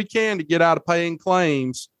everything we can to get out of paying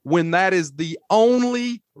claims when that is the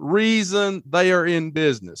only reason they are in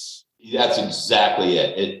business. That's exactly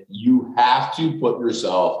it. You have to put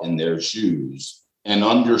yourself in their shoes and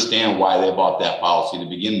understand why they bought that policy to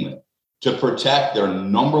begin with, to protect their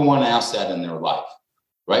number one asset in their life,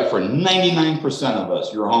 right? For 99% of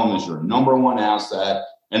us, your home is your number one asset.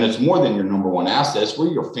 And it's more than your number one asset. It's where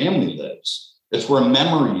your family lives. It's where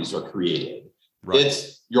memories are created. Right.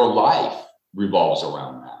 It's your life revolves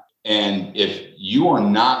around that. And if you are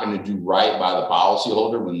not going to do right by the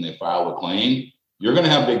policyholder when they file a claim, you're going to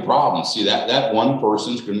have big problems. See, that one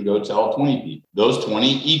person's going to go tell 20 people. Those 20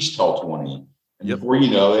 each tell 20. And before you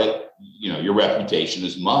know it, your reputation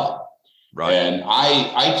is mud. Right. And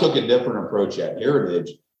I took a different approach at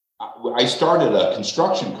Heritage. I started a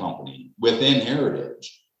construction company within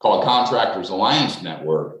Heritage called Contractors Alliance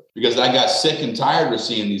Network, because I got sick and tired of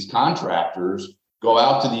seeing these contractors go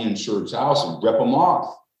out to the insured's house and rip them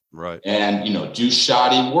off. Right. And, do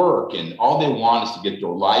shoddy work, and all they want is to get their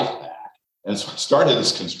life back. And so I started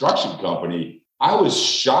this construction company. I was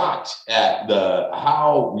shocked at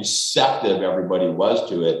how receptive everybody was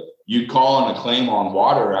to it. You'd call on a claim on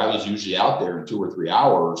water. I was usually out there in 2 or 3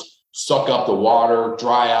 hours, suck up the water,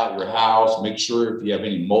 dry out your house, make sure if you have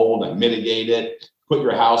any mold, I mitigate it, put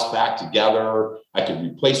your house back together. I could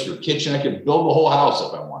replace your kitchen. I could build the whole house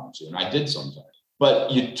if I wanted to. And I did sometimes.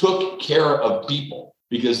 But you took care of people,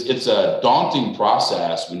 because it's a daunting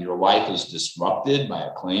process when your life is disrupted by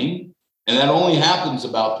a claim. And that only happens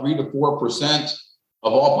about 3 to 4%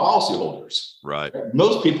 of all policyholders. Right.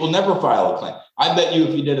 Most people never file a claim. I bet you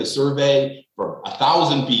if you did a survey for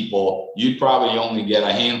 1,000 people, you'd probably only get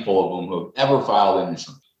a handful of them who have ever filed an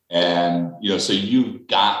insurance. And, so you've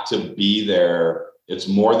got to be there. It's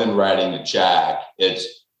more than writing a check.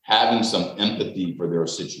 It's having some empathy for their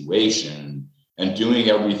situation and doing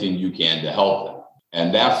everything you can to help them.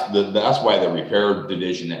 And that's why the repair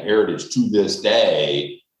division at Heritage to this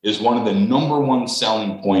day is one of the number one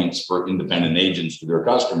selling points for independent agents to their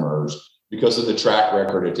customers, because of the track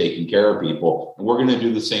record of taking care of people. And we're going to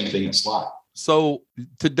do the same thing at Slide. So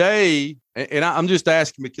today, and I'm just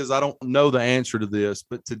asking because I don't know the answer to this,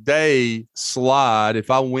 but today, Slide, if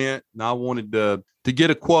I went and I wanted to get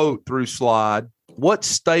a quote through Slide, what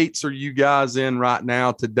states are you guys in right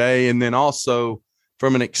now today? And then also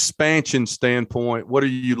from an expansion standpoint, what are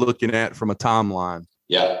you looking at from a timeline?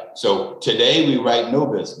 Yeah. So today we write no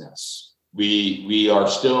business. We are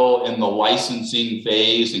still in the licensing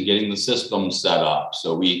phase and getting the system set up.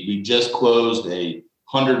 So we just closed a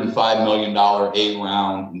 $105 million A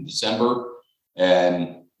round in December.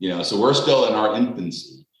 And, so we're still in our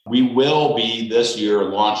infancy. We will be this year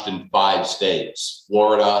launched in 5 states: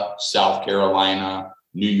 Florida, South Carolina,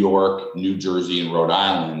 New York, New Jersey, and Rhode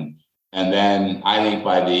Island. And then I think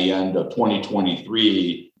by the end of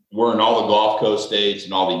 2023, we're in all the Gulf Coast states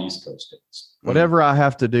and all the East Coast states. Whatever I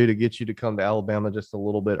have to do to get you to come to Alabama just a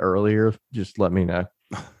little bit earlier, just let me know.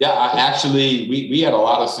 Yeah, we had a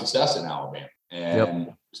lot of success in Alabama.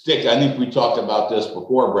 And I think we talked about this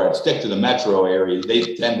before, Brad, stick to the metro area.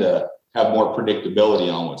 They tend to have more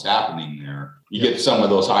predictability on what's happening there. You get some of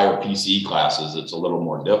those higher PCE classes, it's a little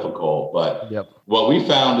more difficult. But what we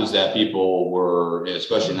found is that people were,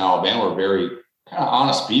 especially in Alabama, were very kind of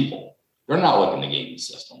honest people. They're not looking to game the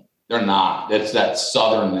system. They're not. It's that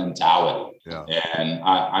Southern mentality. Yeah. And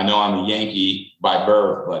I know I'm a Yankee by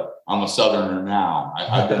birth, but I'm a Southerner now.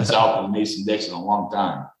 I've been south of Mason-Dixon a long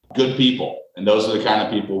time. Good people. And those are the kind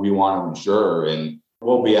of people we want to insure. And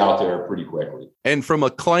we'll be out there pretty quickly. And from a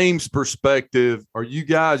claims perspective, are you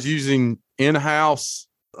guys using in-house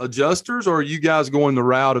adjusters, or are you guys going the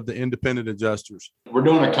route of the independent adjusters? We're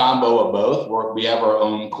doing a combo of both. We have our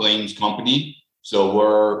own claims company.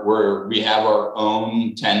 So we have our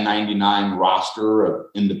own 1099 roster of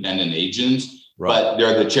independent agents, but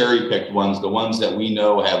they're the cherry-picked ones, the ones that we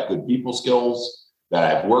know have good people skills, that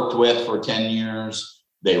I've worked with for 10 years.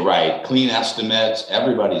 They write clean estimates.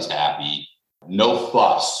 Everybody's happy. No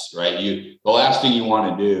fuss, right? The last thing you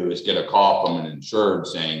want to do is get a call from an insured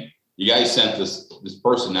saying, you guys sent this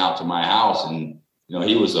person out to my house and,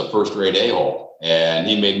 he was a first-rate a-hole and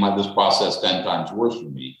he made this process 10 times worse for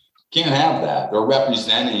me. Can't have that. They're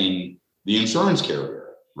representing the insurance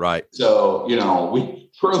carrier. Right. So,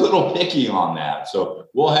 we're a little picky on that. So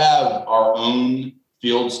we'll have our own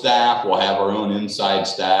field staff. We'll have our own inside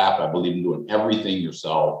staff. I believe in doing everything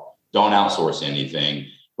yourself. Don't outsource anything.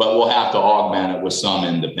 but we'll have to augment it with some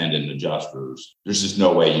independent adjusters. There's just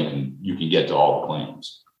no way you can get to all the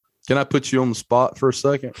claims. Can I put you on the spot for a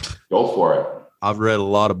second? Go for it. I've read a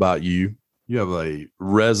lot about you. You have a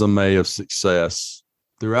resume of success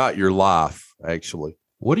throughout your life, actually.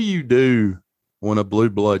 What do you do when a blue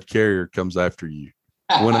blood carrier comes after you?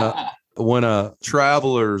 When a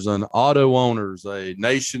travelers, an auto owners, a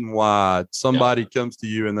nationwide, somebody comes to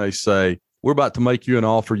you and they say, we're about to make you an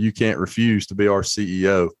offer you can't refuse to be our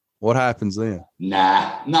CEO. What happens then?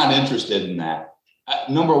 Nah, not interested in that.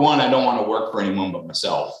 Number one, I don't want to work for anyone but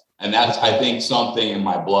myself. And that's, I think, something in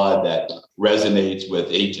my blood that resonates with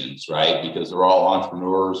agents, right? Because they're all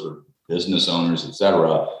entrepreneurs or business owners, et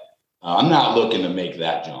cetera. I'm not looking to make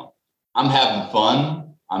that jump. I'm having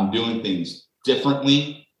fun. I'm doing things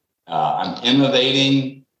differently. I'm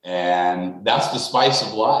innovating, and that's the spice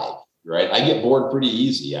of life, right? I get bored pretty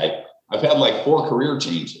easy. I've had like 4 career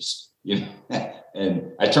changes, you know,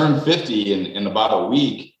 and I turned 50 in about a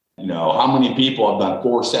week. You know, how many people have done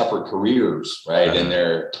 4 separate careers, right, in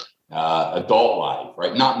their adult life,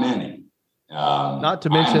 right? Not many. Not to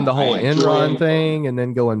mention the whole Enron thing and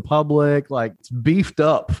then going public, like it's beefed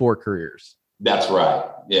up 4 careers. That's right.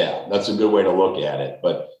 Yeah, that's a good way to look at it.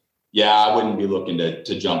 But yeah, I wouldn't be looking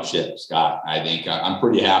to jump ship, Scott. I think I'm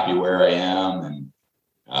pretty happy where I am, and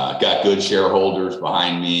got good shareholders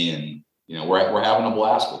behind me, and you know we're having a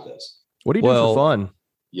blast with this. What do you do for fun?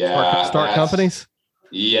 Yeah, start companies.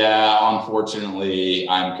 Yeah, unfortunately,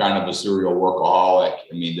 I'm kind of a serial workaholic.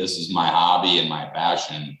 I mean, this is my hobby and my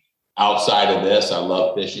passion. Outside of this, I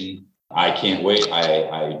love fishing. I can't wait.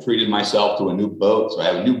 I treated myself to a new boat, so I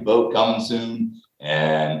have a new boat coming soon.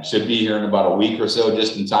 And should be here in about a week or so,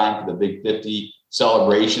 just in time for the Big 50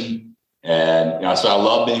 celebration. And, you know, so I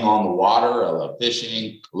love being on the water. I love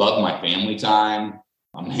fishing, love my family time.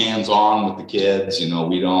 I'm hands-on with the kids. You know,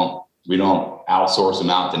 we don't outsource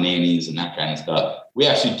them out to nannies and that kind of stuff. We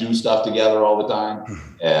actually do stuff together all the time.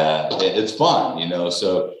 It's fun, you know,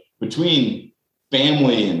 so between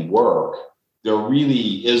family and work, there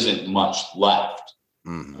really isn't much left.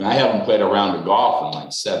 Mm-hmm. And I haven't played a round of golf in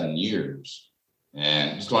like 7 years.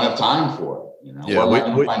 And just don't have time for it. You know, yeah, we're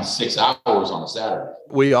going to find 6 hours on a Saturday.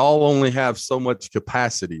 We all only have so much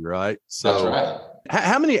capacity, right? So that's right.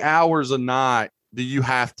 How many hours a night do you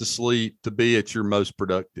have to sleep to be at your most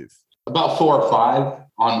productive? About 4 or 5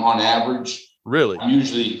 on average. Really?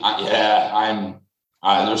 Usually,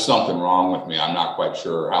 there's something wrong with me. I'm not quite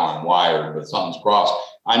sure how I'm wired, but something's crossed.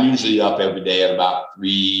 I'm usually up every day at about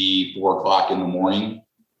 3, 4 o'clock in the morning,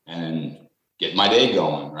 and get my day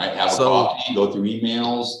going, right? Have a coffee, go through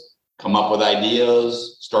emails, come up with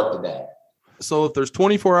ideas, start the day. So if there's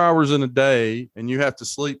 24 hours in a day and you have to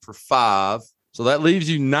sleep for 5, so that leaves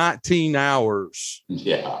you 19 hours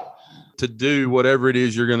to do whatever it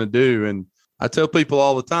is you're going to do. And I tell people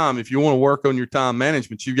all the time, if you want to work on your time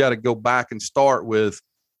management, you got to go back and start with,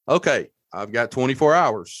 okay, I've got 24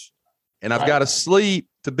 hours and I've got to sleep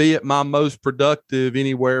to be at my most productive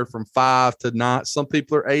anywhere from 5 to 9. Some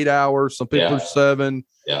people are 8 hours. Some people are 7.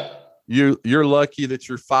 Yeah. You're lucky that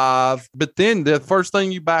you're 5. But then the first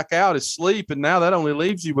thing you back out is sleep. And now that only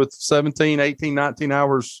leaves you with 17, 18, 19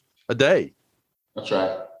 hours a day. That's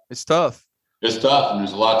right. It's tough. It's tough. And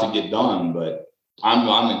there's a lot to get done, but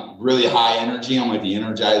I'm really high energy. I'm like the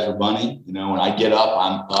Energizer Bunny. You know, when I get up,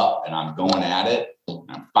 I'm up and I'm going at it.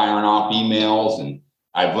 I'm firing off emails, and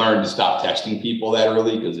I've learned to stop texting people that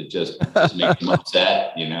early because it just makes them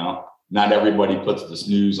upset. You know, not everybody puts the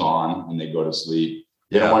snooze on when they go to sleep.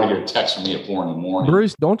 You don't want to get a text from me at 4 a.m.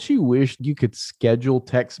 Bruce, don't you wish you could schedule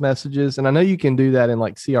text messages? And I know you can do that in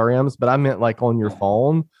like CRMs, but I meant like on your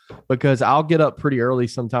phone, because I'll get up pretty early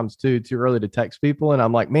sometimes too early to text people. And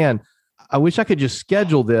I'm like, man, I wish I could just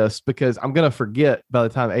schedule this because I'm going to forget by the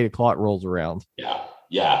time 8 o'clock rolls around. Yeah.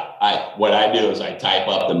 What I do is I type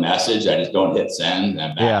up the message. I just don't hit send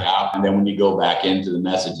and back out. And then when you go back into the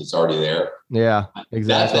message, it's already there. Yeah, exactly.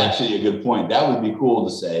 That's actually a good point. That would be cool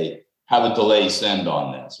to say, have a delay send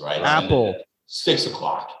on this, right? Apple. 6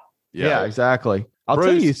 o'clock. Yeah, exactly. I'll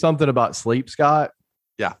tell you something about sleep, Scott.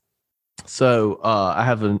 Yeah. So I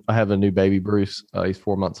have a new baby, Bruce. He's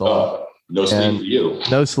 4 months old. No sleep for you.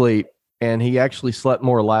 No sleep. And he actually slept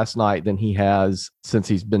more last night than he has since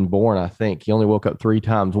he's been born, I think. He only woke up 3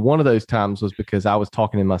 times. One of those times was because I was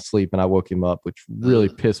talking in my sleep and I woke him up, which really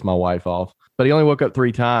pissed my wife off. But he only woke up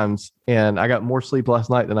 3 times. And I got more sleep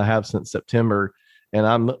last night than I have since September. And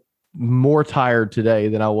I'm more tired today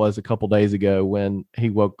than I was a couple days ago when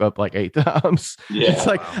he woke up like 8 times. Yeah. It's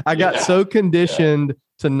like I got so conditioned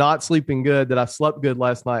to not sleeping good that I slept good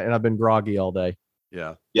last night and I've been groggy all day.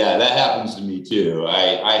 Yeah. Yeah, that happens to me too.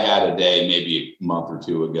 I had a day maybe a month or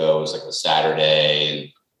 2 ago. It was like a Saturday, and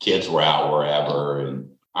kids were out wherever. And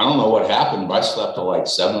I don't know what happened, but I slept till like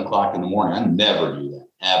 7 o'clock in the morning. I never do that,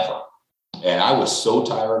 ever. And I was so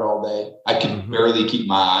tired all day. I could barely keep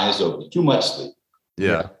my eyes open. Too much sleep.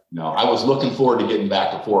 Yeah. No, I was looking forward to getting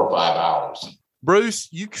back to 4 or 5 hours. Bruce,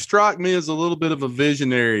 you strike me as a little bit of a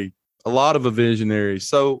visionary, a lot of a visionary.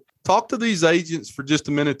 So talk to these agents for just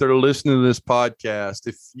a minute that are listening to this podcast.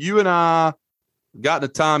 If you and I got in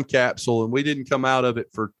a time capsule and we didn't come out of it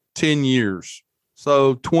for 10 years,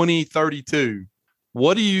 so 2032,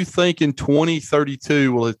 what do you think in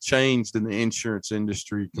 2032 will have changed in the insurance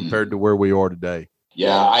industry compared to where we are today?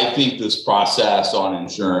 Yeah, I think this process on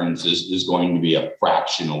insurance is going to be a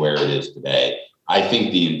fraction of where it is today. I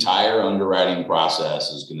think the entire underwriting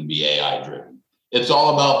process is going to be AI driven. It's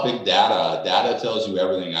all about big data. Data tells you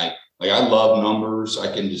everything. I love numbers.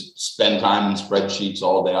 I can just spend time in spreadsheets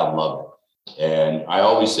all day. I love it. And I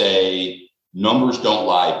always say numbers don't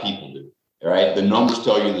lie, people do. All right. The numbers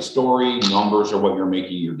tell you the story. Numbers are what you're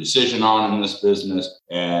making your decision on in this business.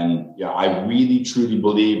 And yeah, I really, truly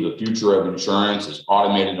believe the future of insurance is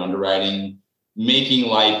automated underwriting, making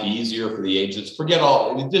life easier for the agents.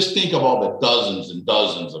 Just think of all the dozens and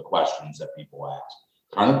dozens of questions that people ask.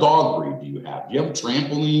 What kind of dog breed do you have? Do you have a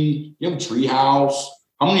trampoline? Do you have a tree house?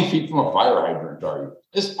 How many feet from a fire hydrant are you?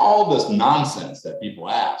 It's all this nonsense that people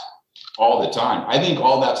ask all the time. I think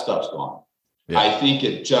all that stuff's gone. Yeah. I think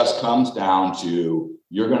it just comes down to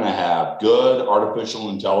you're going to have good artificial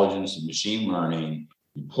intelligence and machine learning.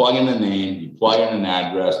 You plug in a name, you plug in an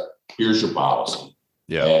address, here's your policy.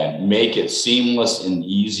 Yeah. And make it seamless and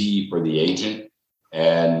easy for the agent.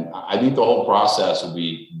 And I think the whole process will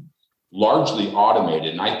be largely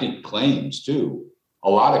automated. And I think claims too. A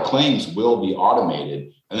lot of claims will be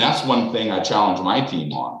automated. And that's one thing I challenge my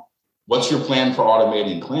team on. What's your plan for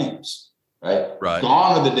automating claims? Right.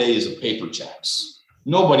 Gone are the days of paper checks.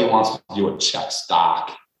 Nobody wants to do a check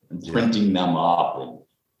stock and printing them up. And,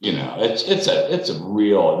 it's a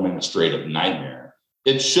real administrative nightmare.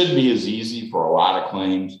 It should be as easy for a lot of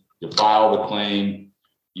claims. You file the claim,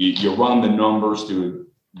 you run the numbers through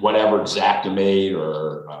whatever Xactimate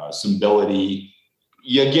or Symbility.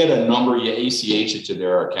 You get a number, you ACH it to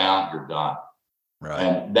their account, you're done. Right.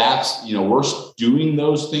 And that's, we're doing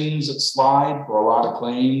those things at Slide for a lot of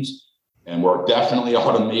claims. And we're definitely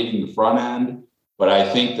automating the front end. But I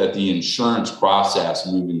think that the insurance process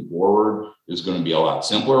moving forward is going to be a lot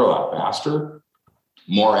simpler, a lot faster,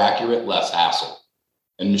 more accurate, less hassle,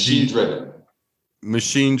 and machine driven.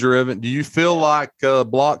 Machine driven. Do you feel like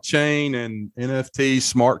blockchain and NFT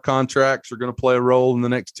smart contracts are going to play a role in the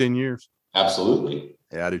next 10 years? Absolutely.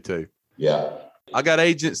 Yeah, I do too. Yeah. I got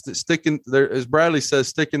agents that as Bradley says,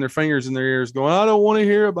 sticking their fingers in their ears going, I don't want to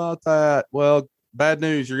hear about that. Well, bad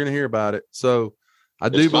news, you're going to hear about it. So I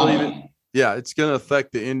do believe it. Yeah, it's going to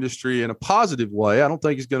affect the industry in a positive way. I don't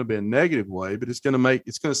think it's going to be a negative way, but it's going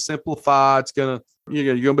to simplify. It's going to,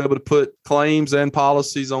 you're going to be able to put claims and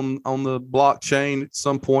policies on the blockchain at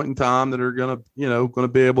some point in time that are going to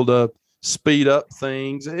be able to speed up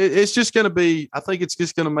things. It's just going to be, I think it's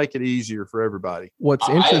just going to make it easier for everybody. What's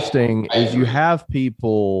interesting is you have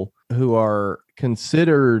people who are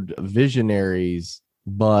considered visionaries,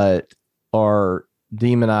 but are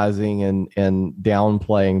demonizing and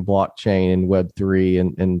downplaying blockchain and Web3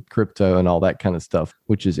 and crypto and all that kind of stuff,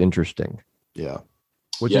 which is interesting. Yeah.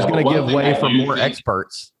 Which is going to give way for more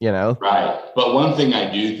experts, Right. But one thing I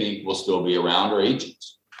do think will still be around are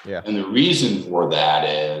agents. Yeah. And the reason for that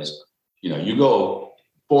is, you go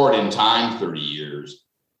forward in time 30 years,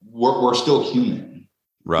 we're still human.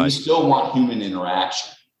 Right. We still want human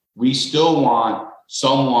interaction. We still want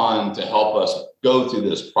someone to help us go through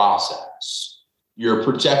this process. You're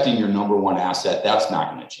protecting your number one asset. That's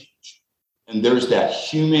not going to change. And there's that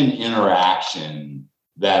human interaction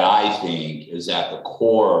that I think is at the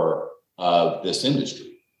core of this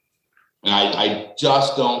industry. And I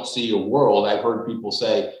just don't see a world. I've heard people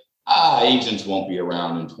say, agents won't be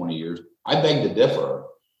around in 20 years. I beg to differ.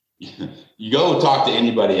 You go talk to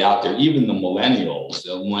anybody out there, even the millennials.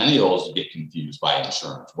 The millennials get confused by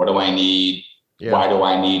insurance. What do I need? Yeah. Why do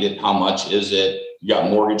I need it? How much is it? You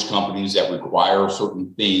got mortgage companies that require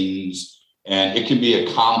certain things, and it can be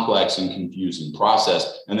a complex and confusing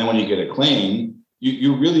process. And then when you get a claim,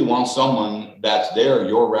 you really want someone that's there,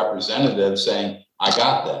 your representative, saying, I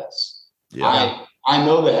got this. Yeah. I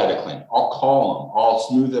know they had a claim. I'll call them. I'll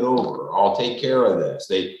smooth it over. I'll take care of this.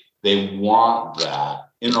 They want that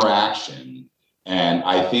interaction. And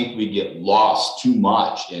I think we get lost too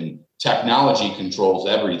much in technology controls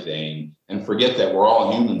everything and forget that we're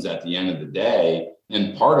all humans at the end of the day.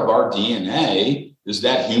 And part of our DNA is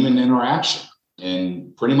that human interaction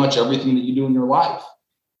in pretty much everything that you do in your life.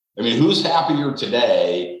 I mean, who's happier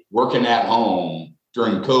today working at home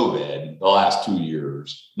during COVID the last 2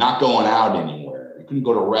 years, not going out anywhere? You couldn't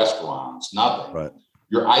go to restaurants, nothing. Right.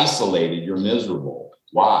 You're isolated. You're miserable.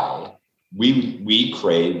 Why? We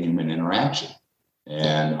crave human interaction.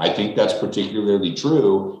 And I think that's particularly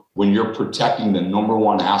true when you're protecting the number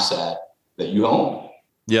one asset that you own.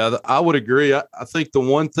 Yeah, I would agree. I think the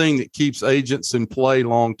one thing that keeps agents in play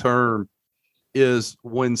long term is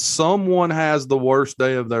when someone has the worst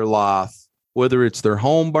day of their life, whether it's their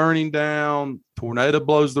home burning down, tornado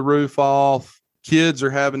blows the roof off, kids are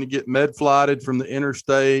having to get med flighted from the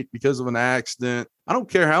interstate because of an accident. I don't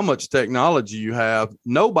care how much technology you have.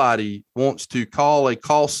 Nobody wants to call a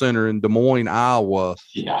call center in Des Moines, Iowa.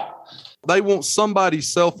 Yeah. They want somebody's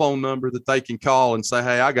cell phone number that they can call and say,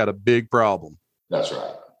 hey, I got a big problem. That's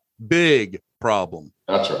right. Big problem.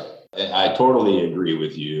 That's right. I totally agree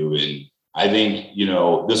with you. And I think,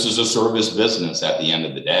 this is a service business at the end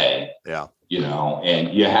of the day. Yeah.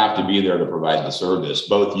 And you have to be there to provide the service,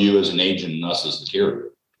 both you as an agent and us as the carrier.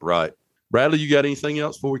 Right. Bradley, you got anything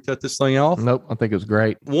else before we cut this thing off? Nope. I think it was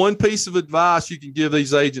great. One piece of advice you can give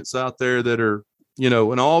these agents out there that are,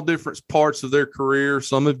 in all different parts of their career.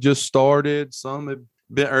 Some have just started. Some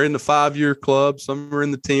are in the 5-year club. Some are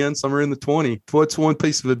in the 10. Some are in the 20. What's one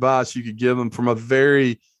piece of advice you could give them from a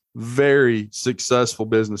very, very successful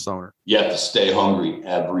business owner? You have to stay hungry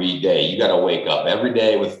every day. You got to wake up every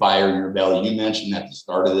day with fire in your belly. You mentioned at the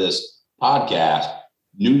start of this podcast,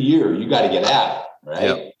 new year, you got to get at it, right?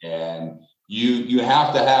 Yep. And you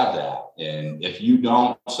have to have that. And if you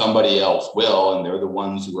don't, somebody else will, and they're the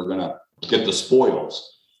ones who are going to get the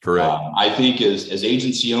spoils. Correct. I think as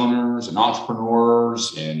agency owners and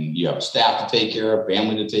entrepreneurs, and you have staff to take care of,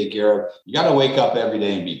 family to take care of, you got to wake up every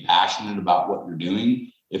day and be passionate about what you're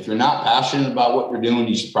doing. If you're not passionate about what you're doing,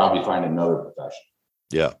 you should probably find another profession.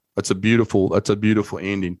 Yeah, that's a beautiful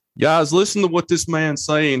ending. Guys, listen to what this man's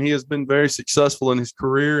saying. He has been very successful in his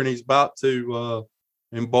career, and he's about to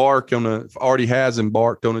already has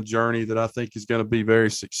embarked on a journey that I think is going to be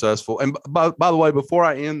very successful. And by the way, before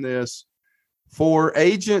I end this, for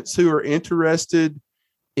agents who are interested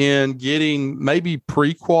in getting maybe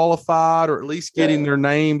pre-qualified or at least getting their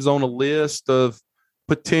names on a list of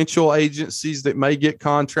potential agencies that may get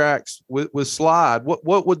contracts with Slide,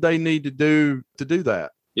 what would they need to do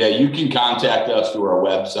that? Yeah, you can contact us through our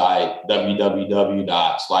website,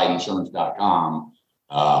 www.slideinsurance.com.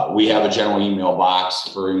 We have a general email box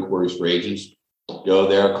for inquiries for agents. Go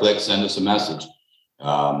there, click, send us a message.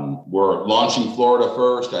 We're launching Florida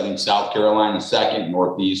first. I think South Carolina second,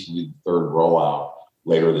 Northeast will be the third rollout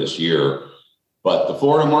later this year. But the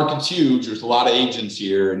Florida market's huge. There's a lot of agents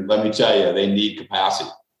here. And let me tell you, they need capacity.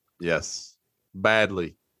 Yes,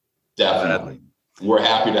 badly. Definitely. Badly. We're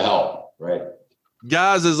happy to help, right?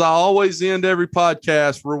 Guys, as I always end every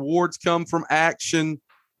podcast, rewards come from action,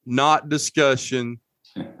 not discussion.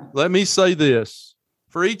 Let me say this.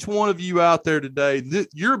 For each one of you out there today,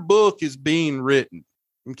 your book is being written,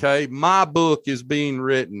 okay? My book is being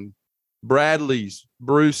written. Bradley's,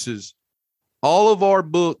 Bruce's, all of our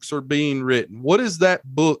books are being written. What is that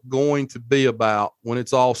book going to be about when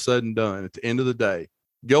it's all said and done at the end of the day?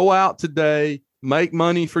 Go out today, make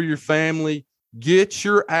money for your family, get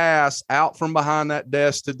your ass out from behind that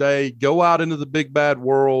desk today, go out into the big bad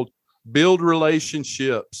world, build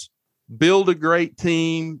relationships, build a great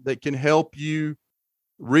team that can help you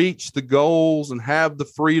reach the goals and have the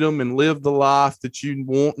freedom and live the life that you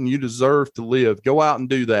want and you deserve to live. Go out and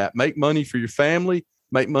do that. Make money for your family,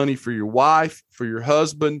 make money for your wife, for your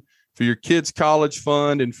husband, for your kids' college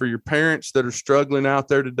fund, and for your parents that are struggling out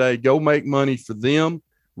there today. Go make money for them.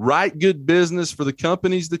 Write good business for the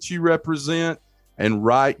companies that you represent, and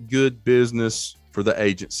write good business for the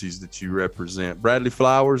agencies that you represent. Bradley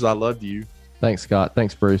Flowers, I love you. Thanks, Scott.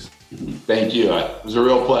 Thanks, Bruce. Thank you. It was a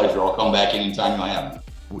real pleasure. I'll come back anytime you'll have me.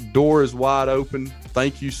 Door is wide open.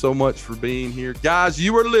 Thank you so much for being here. Guys,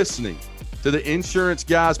 you are listening to the Insurance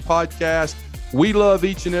Guys podcast. We love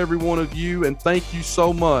each and every one of you, and thank you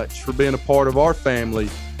so much for being a part of our family,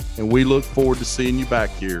 and we look forward to seeing you back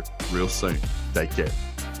here real soon. Take care.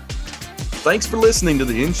 Thanks for listening to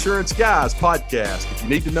the Insurance Guys podcast. If you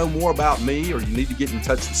need to know more about me or you need to get in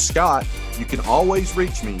touch with Scott, you can always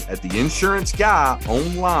reach me at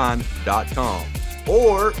theinsuranceguy.online.com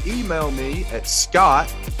or email me at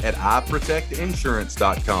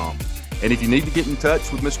scott@iprotectinsurance.com. And if you need to get in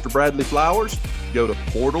touch with Mr. Bradley Flowers, go to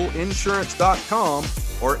portalinsurance.com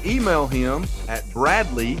or email him at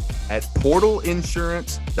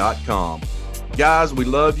bradley@portalinsurance.com. Guys, we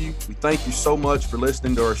love you. We thank you so much for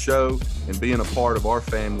listening to our show and being a part of our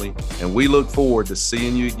family. And we look forward to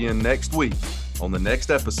seeing you again next week on the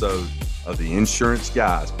next episode of the Insurance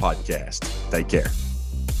Guys podcast. Take care.